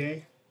 But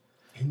NDA.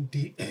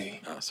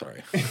 Oh,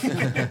 sorry.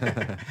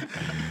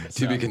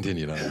 To be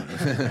continued on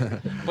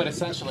that. But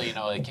essentially,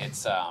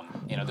 it's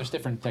there's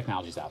different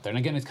technologies out there. And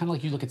again, it's kind of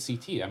like you look at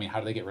CT. How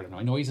do they get rid of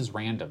noise? Noise is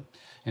random.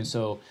 And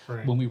so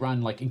when we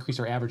run, increase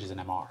our averages in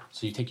MR.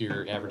 So you take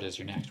your averages,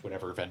 your next,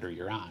 whatever vendor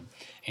you're on,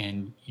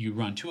 and you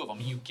run 2 of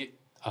them, you get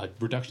a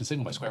reduction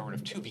signal by square root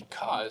of 2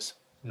 because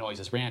noise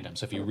is random.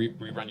 So if you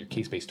rerun your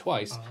case base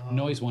twice,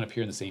 noise won't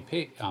appear in the same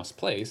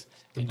place,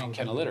 and you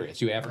can alliterate.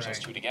 So you average those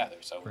 2 together.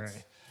 So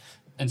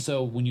and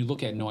so when you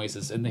look at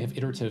noises, and they have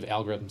iterative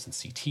algorithms in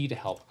CT to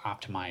help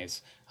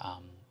optimize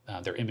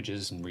their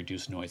images and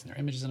reduce noise in their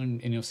images, and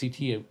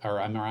CT or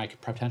MRI could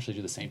potentially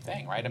do the same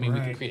thing, right? We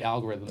can create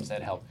algorithms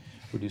that help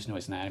reduce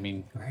noise in that.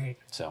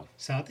 So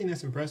I think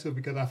that's impressive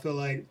because I feel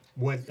like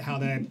how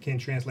that can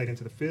translate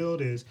into the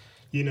field is,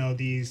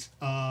 these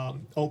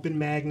open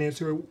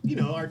magnets or,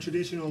 our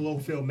traditional low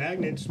field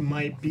magnets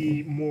might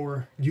be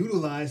more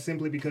utilized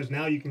simply because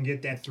now you can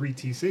get that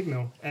 3T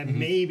signal at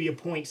maybe a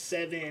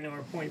 0.7 or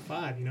a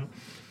 0.5,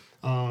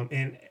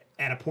 and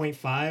at a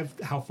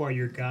 0.5, how far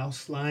your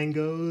Gauss line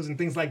goes and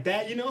things like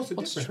that, it's a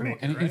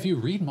different true. And if you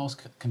read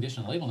most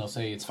condition label, they'll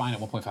say it's fine at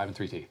 1.5 and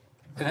 3T.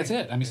 And that's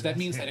it. So that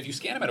means that if you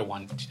scan them at a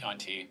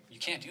 1T, you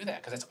can't do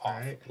that because it's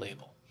off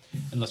label,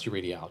 unless your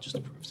radiologist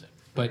approves it.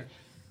 But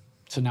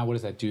so now what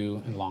does that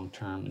do in long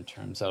term in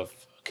terms of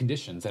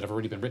conditions that have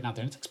already been written out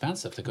there? And it's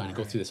expensive to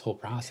go through this whole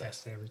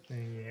process. Test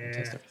everything,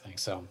 Test everything.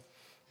 So,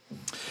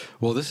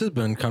 well, this has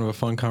been kind of a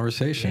fun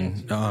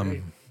conversation.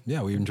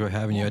 Yeah, we enjoy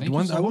having you.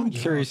 I'm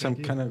curious. I'm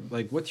kind of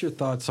like, what's your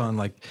thoughts on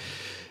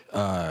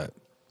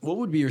what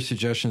would be your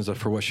suggestions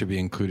for what should be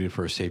included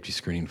for a safety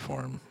screening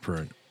form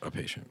for a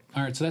patient?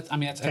 All right, so that's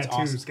Tattoos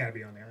awesome. Got to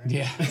be on there, right?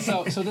 Yeah.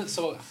 So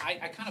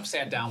I kind of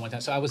sat down one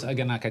time. So I was,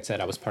 again, like I said,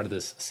 I was part of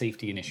this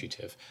safety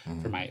initiative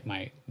for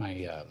my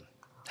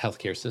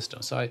healthcare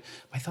system. So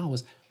my thought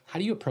was, how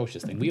do you approach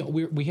this thing?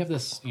 We have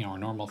this, our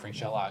normal Frank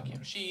Sherlock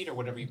sheet or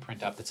whatever you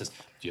print up that says,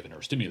 do you have a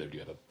neurostimulator? Do you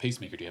have a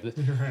pacemaker? Do you have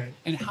this? Right.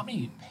 And how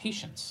many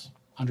patients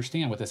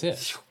understand what this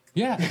is?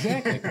 Yeah,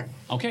 exactly.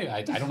 Okay,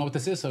 I don't know what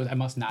this is, so I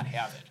must not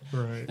have it.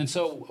 Right. And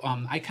so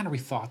I kind of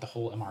rethought the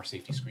whole MR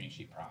safety screening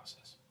sheet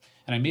process.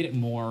 And I made it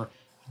more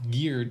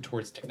geared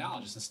towards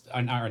technologists,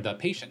 or the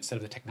patient instead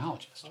of the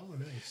technologist. Oh,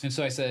 nice. And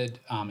so I said,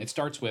 it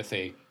starts with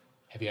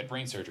have you had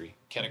brain surgery?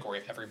 Category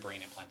of every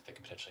brain implant they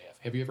could potentially have.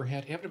 Have you ever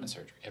had abdomen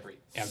surgery? Every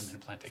abdomen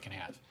implant they can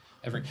have.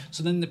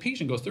 So then the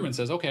patient goes through and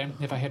says, okay,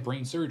 if I had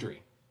brain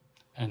surgery,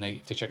 And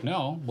if they check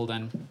no, well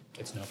then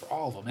it's no for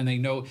all of them. And they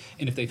know,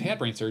 and if they've had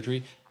brain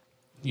surgery,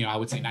 I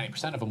would say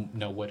 90% of them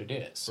know what it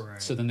is.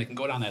 Right. So then they can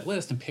go down that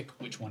list and pick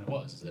which one it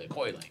was. Is it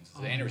coiling?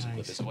 Is it aneurysm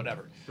clippus or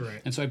whatever?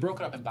 Right. And so I broke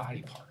it up in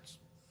body parts.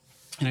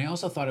 And I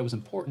also thought it was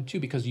important too,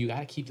 because you got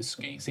to keep the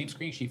same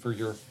screen sheet for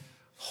your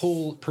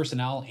whole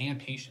personnel and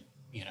patient,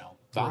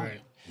 volume.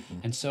 Right.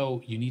 And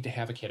so you need to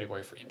have a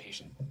category for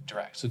inpatient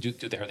direct. So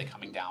are they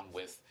coming down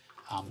with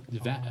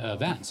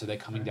vents? Are they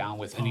coming down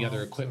with any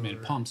other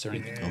equipment, pumps, or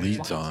anything?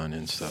 Leads on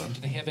and stuff.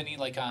 Do they have any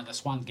the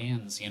Swan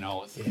Gans?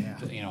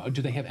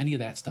 Do they have any of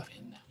that stuff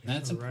in them? And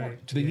that's important.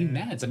 Right. Do they need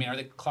meds? I mean, are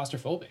they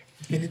claustrophobic?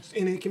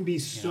 And it can be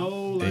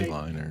so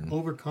A-liner.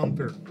 over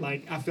comfort.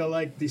 Like I feel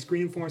like the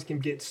screening forms can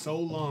get so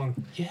long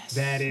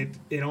that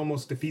it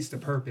almost defeats the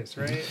purpose,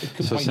 right?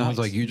 So it sounds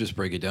like you just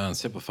break it down and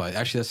simplify it.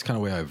 Actually, that's kind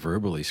of the way I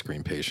verbally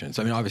screen patients.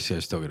 I mean, obviously, I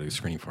still get a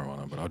screening form on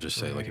them, but I'll just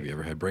say, like, have you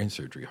ever had brain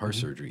surgery, heart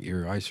surgery,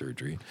 ear, eye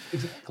surgery?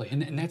 Exactly.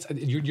 And that's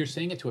you're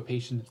saying it to a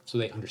patient so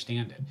they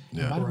understand it.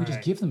 Yeah. Why don't we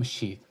just give them a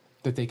sheet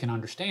that they can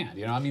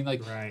understand? I mean,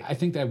 Right. I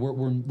think that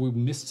we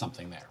missed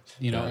something there.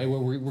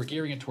 We're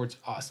gearing it towards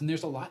us, and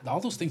there's a lot. All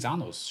those things on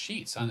those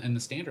sheets and the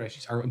standardized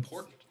sheets are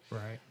important.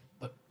 Right.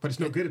 But it's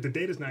no good if the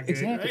data's not good.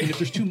 Exactly. Right? And if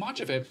there's too much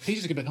of it,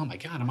 patients are gonna be like, "Oh my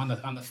God, I'm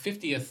on the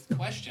 50th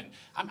question.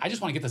 I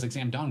just want to get this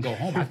exam done, go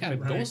home. I've got to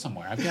go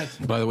somewhere. I've got."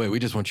 By the way, we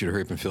just want you to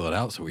hurry up and fill it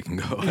out so we can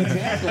go.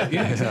 Exactly.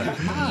 Yeah.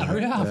 Exactly. Come on,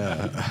 hurry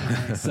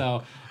up.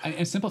 So,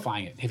 and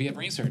simplifying it. Have you had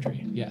brain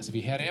surgery? Yes. Have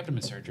you had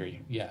abdomen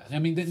surgery? Yeah. I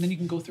mean, then you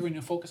can go through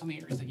and focus on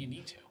the areas that you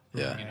need to.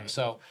 Yeah.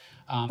 So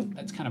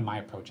that's kind of my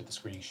approach at the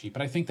screening sheet.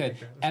 But I think that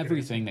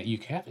everything that you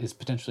have is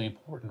potentially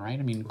important, right?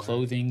 I mean,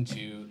 clothing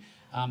to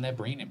that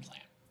brain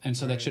implant. And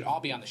so that should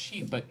all be on the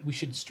sheet, but we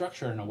should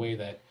structure it in a way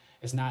that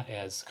is not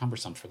as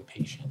cumbersome for the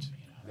patient.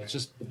 That's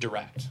just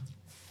direct.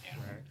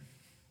 Right.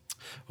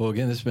 Well,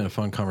 again, this has been a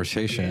fun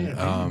conversation.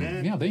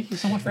 Thank you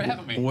so much for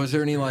having me. Was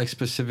there any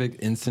specific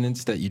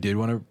incidents that you did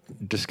want to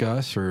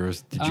discuss, or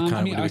did you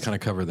did we kind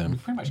of cover them? We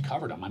pretty much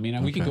covered them. I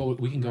mean, we can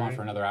go on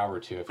for another hour or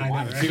two if we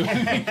wanted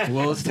to.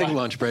 Well, let's take a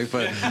lunch break.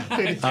 But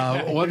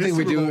one thing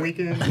we do.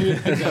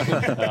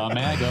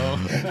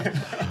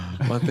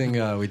 One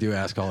thing we do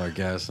ask all our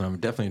guests, and I'm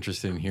definitely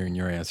interested in hearing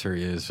your answer,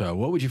 is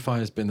what would you find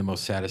has been the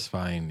most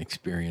satisfying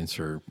experience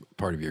or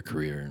part of your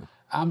career?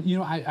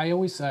 I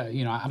always,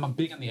 I'm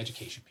big on the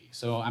education piece.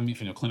 So I'm,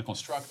 clinical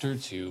instructor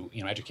to,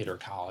 educator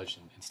at college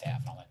and staff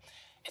and all that.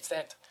 It's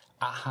that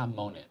aha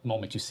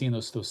moment you see in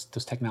those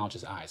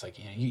technologists' eyes. Like,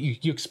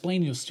 you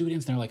explain to those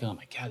students, and they're like, oh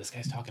my God, this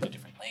guy's talking a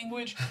different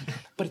language.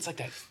 But it's like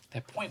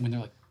that point when they're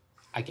like,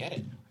 I get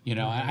it.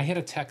 I had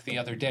a tech the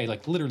other day,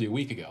 like literally a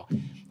week ago,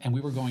 and we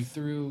were going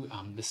through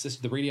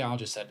the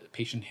radiologist said the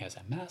patient has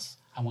MS.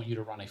 I want you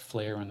to run a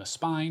flare in the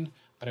spine,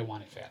 but I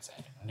want it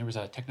FATSAT. And there was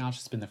a technologist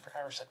that's been there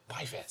forever, said,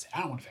 why FATSAT?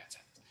 I don't want FATSAT.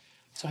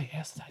 So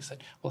I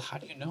said, well, how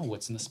do you know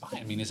what's in the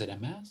spine? I mean, is it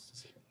MS?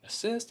 Is it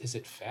assist? Is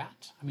it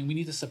fat? I mean, we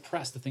need to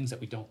suppress the things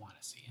that we don't want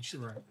to see. And she's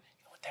like,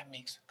 that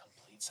makes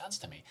complete sense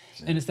to me.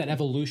 And it's that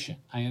evolution.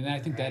 And I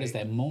think that is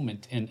that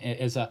moment. And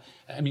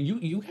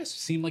you guys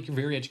seem like you're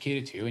very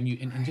educated too.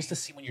 And just to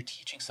see when you're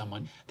teaching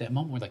someone, that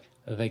moment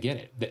where they get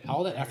it. That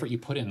all that effort you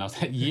put in,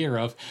 that year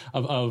of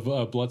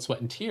blood,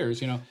 sweat, and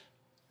tears,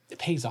 it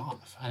pays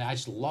off. And I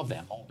just love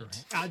that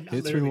moment.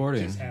 It's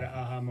rewarding. I just had an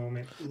aha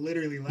moment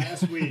literally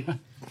last week,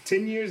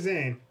 10 years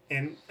in,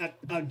 and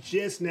I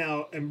just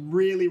now am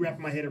really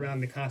wrapping my head around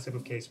the concept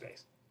of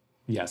K-space.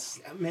 Yes.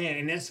 Man,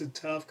 and that's a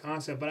tough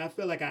concept, but I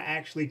feel like I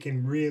actually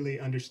can really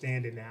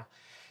understand it now.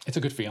 It's a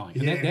good feeling.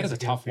 And that is a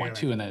tough one,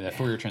 too. And that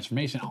Fourier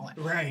transformation, all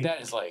that. Right. That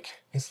is like...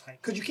 It's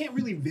like, because you can't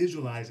really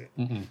visualize it.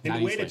 And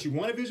the way that you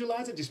want to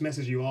visualize it just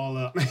messes you all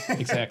up.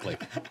 Exactly.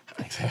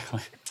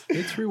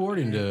 It's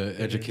rewarding to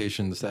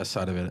education, that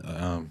side of it,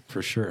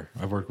 for sure.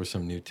 I've worked with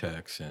some new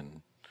techs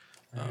and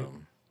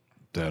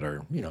that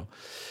are,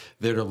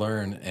 there to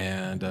learn.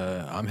 And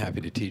I'm happy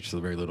to teach the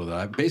very little that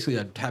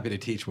I'm happy to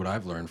teach what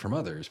I've learned from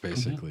others,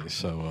 basically.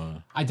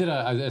 So I did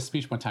a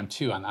speech one time,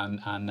 too,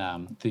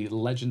 on the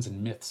legends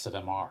and myths of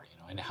MR,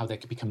 and how that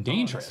could become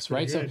dangerous,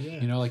 right?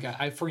 Good, so,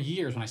 I for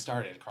years when I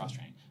started at cross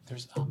training,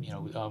 there's,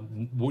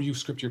 what do you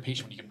script your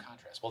patient when you give them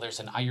contrast? Well, there's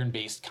an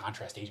iron-based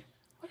contrast agent.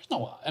 There's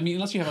no,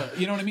 unless you have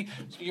you know what I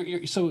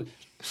mean? So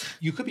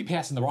you could be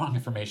passing the wrong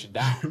information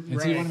down.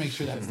 And so you want to make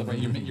sure that it's the right,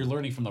 you're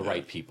learning from the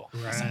right people.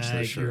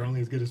 Right. Sure. You're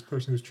only as good as the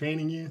person who's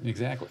training you.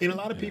 Exactly. And a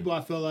lot of people,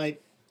 I feel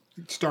like,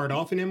 start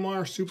off in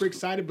MR super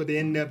excited, but they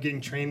end up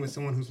getting trained with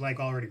someone who's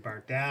already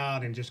burnt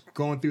out and just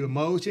going through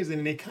emotions,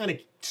 and they kind of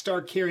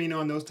start carrying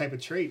on those type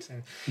of traits,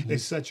 and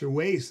it's such a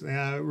waste. And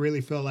I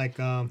really feel like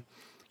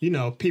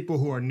people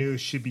who are new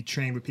should be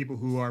trained with people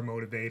who are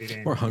motivated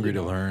and more hungry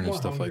to learn and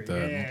stuff like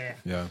that.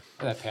 Yeah.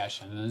 That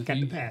passion. Got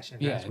the passion.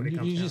 That's what it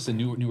comes you down just a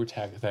newer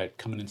tech that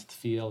coming into the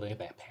field, they have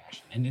that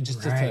passion, and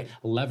just to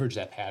leverage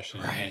that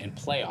passion and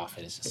play off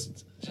it is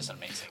just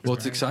amazing. Well,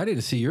 it's exciting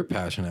to see your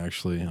passion.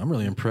 Actually, I'm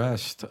really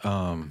impressed.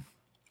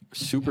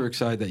 Super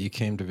excited that you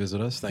came to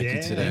visit us. Thank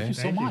you today. Thank you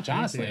so much.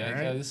 Honestly,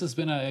 this has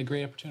been a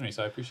great opportunity,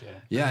 so I appreciate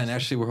it. Yeah, and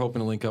actually, we're hoping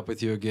to link up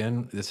with you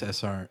again. This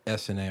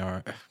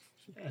SNAR.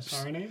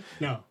 sRNA?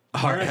 No.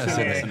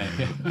 RSNA.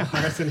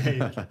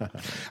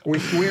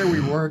 RSNA. Where we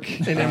work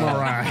in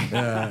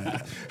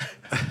MRI.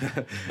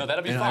 No,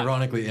 that'll be And fun.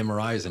 ironically,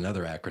 MRI is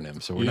another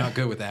acronym, so we're not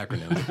good with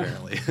acronyms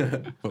apparently.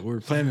 But we're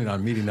planning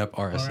on meeting up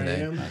RSNA.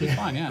 That'll be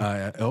fun,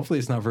 yeah. Hopefully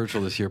it's not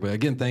virtual this year, but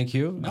again, thank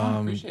you. No, I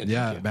appreciate it.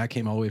 Yeah, Thank you. Matt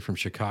came all the way from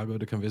Chicago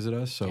to come visit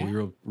us, so we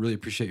really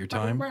appreciate your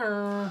time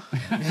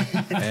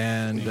Yes.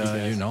 and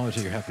your knowledge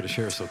that you're happy to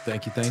share. So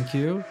thank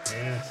you.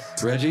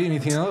 Reggie,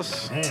 anything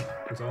else? Hey,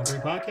 it's on 3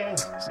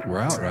 podcasts. We're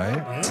out, right?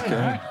 Yeah.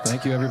 Okay.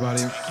 Thank you,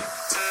 everybody.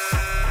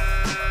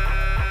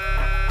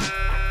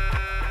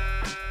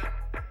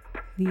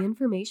 The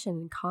information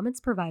and comments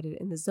provided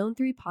in the Zone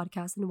 3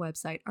 podcast and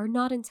website are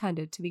not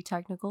intended to be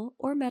technical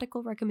or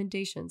medical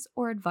recommendations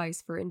or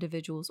advice for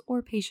individuals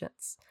or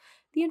patients.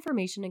 The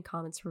information and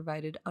comments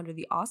provided under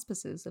the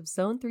auspices of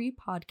Zone 3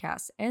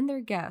 podcasts and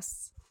their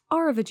guests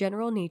are of a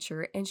general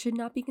nature and should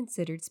not be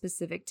considered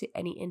specific to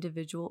any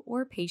individual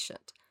or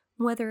patient,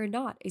 whether or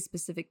not a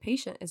specific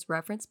patient is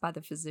referenced by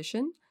the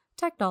physician,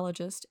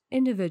 technologist,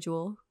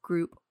 individual,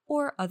 group,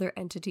 or other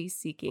entity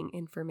seeking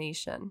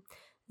information.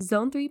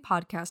 Zone 3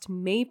 podcast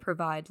may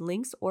provide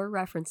links or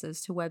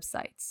references to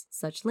websites.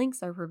 Such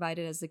links are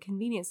provided as a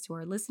convenience to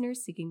our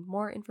listeners seeking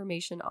more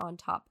information on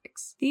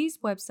topics. These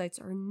websites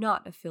are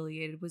not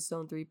affiliated with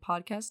Zone 3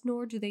 podcast,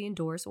 nor do they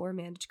endorse or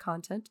manage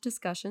content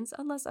discussions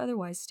unless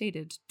otherwise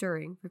stated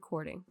during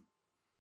recording.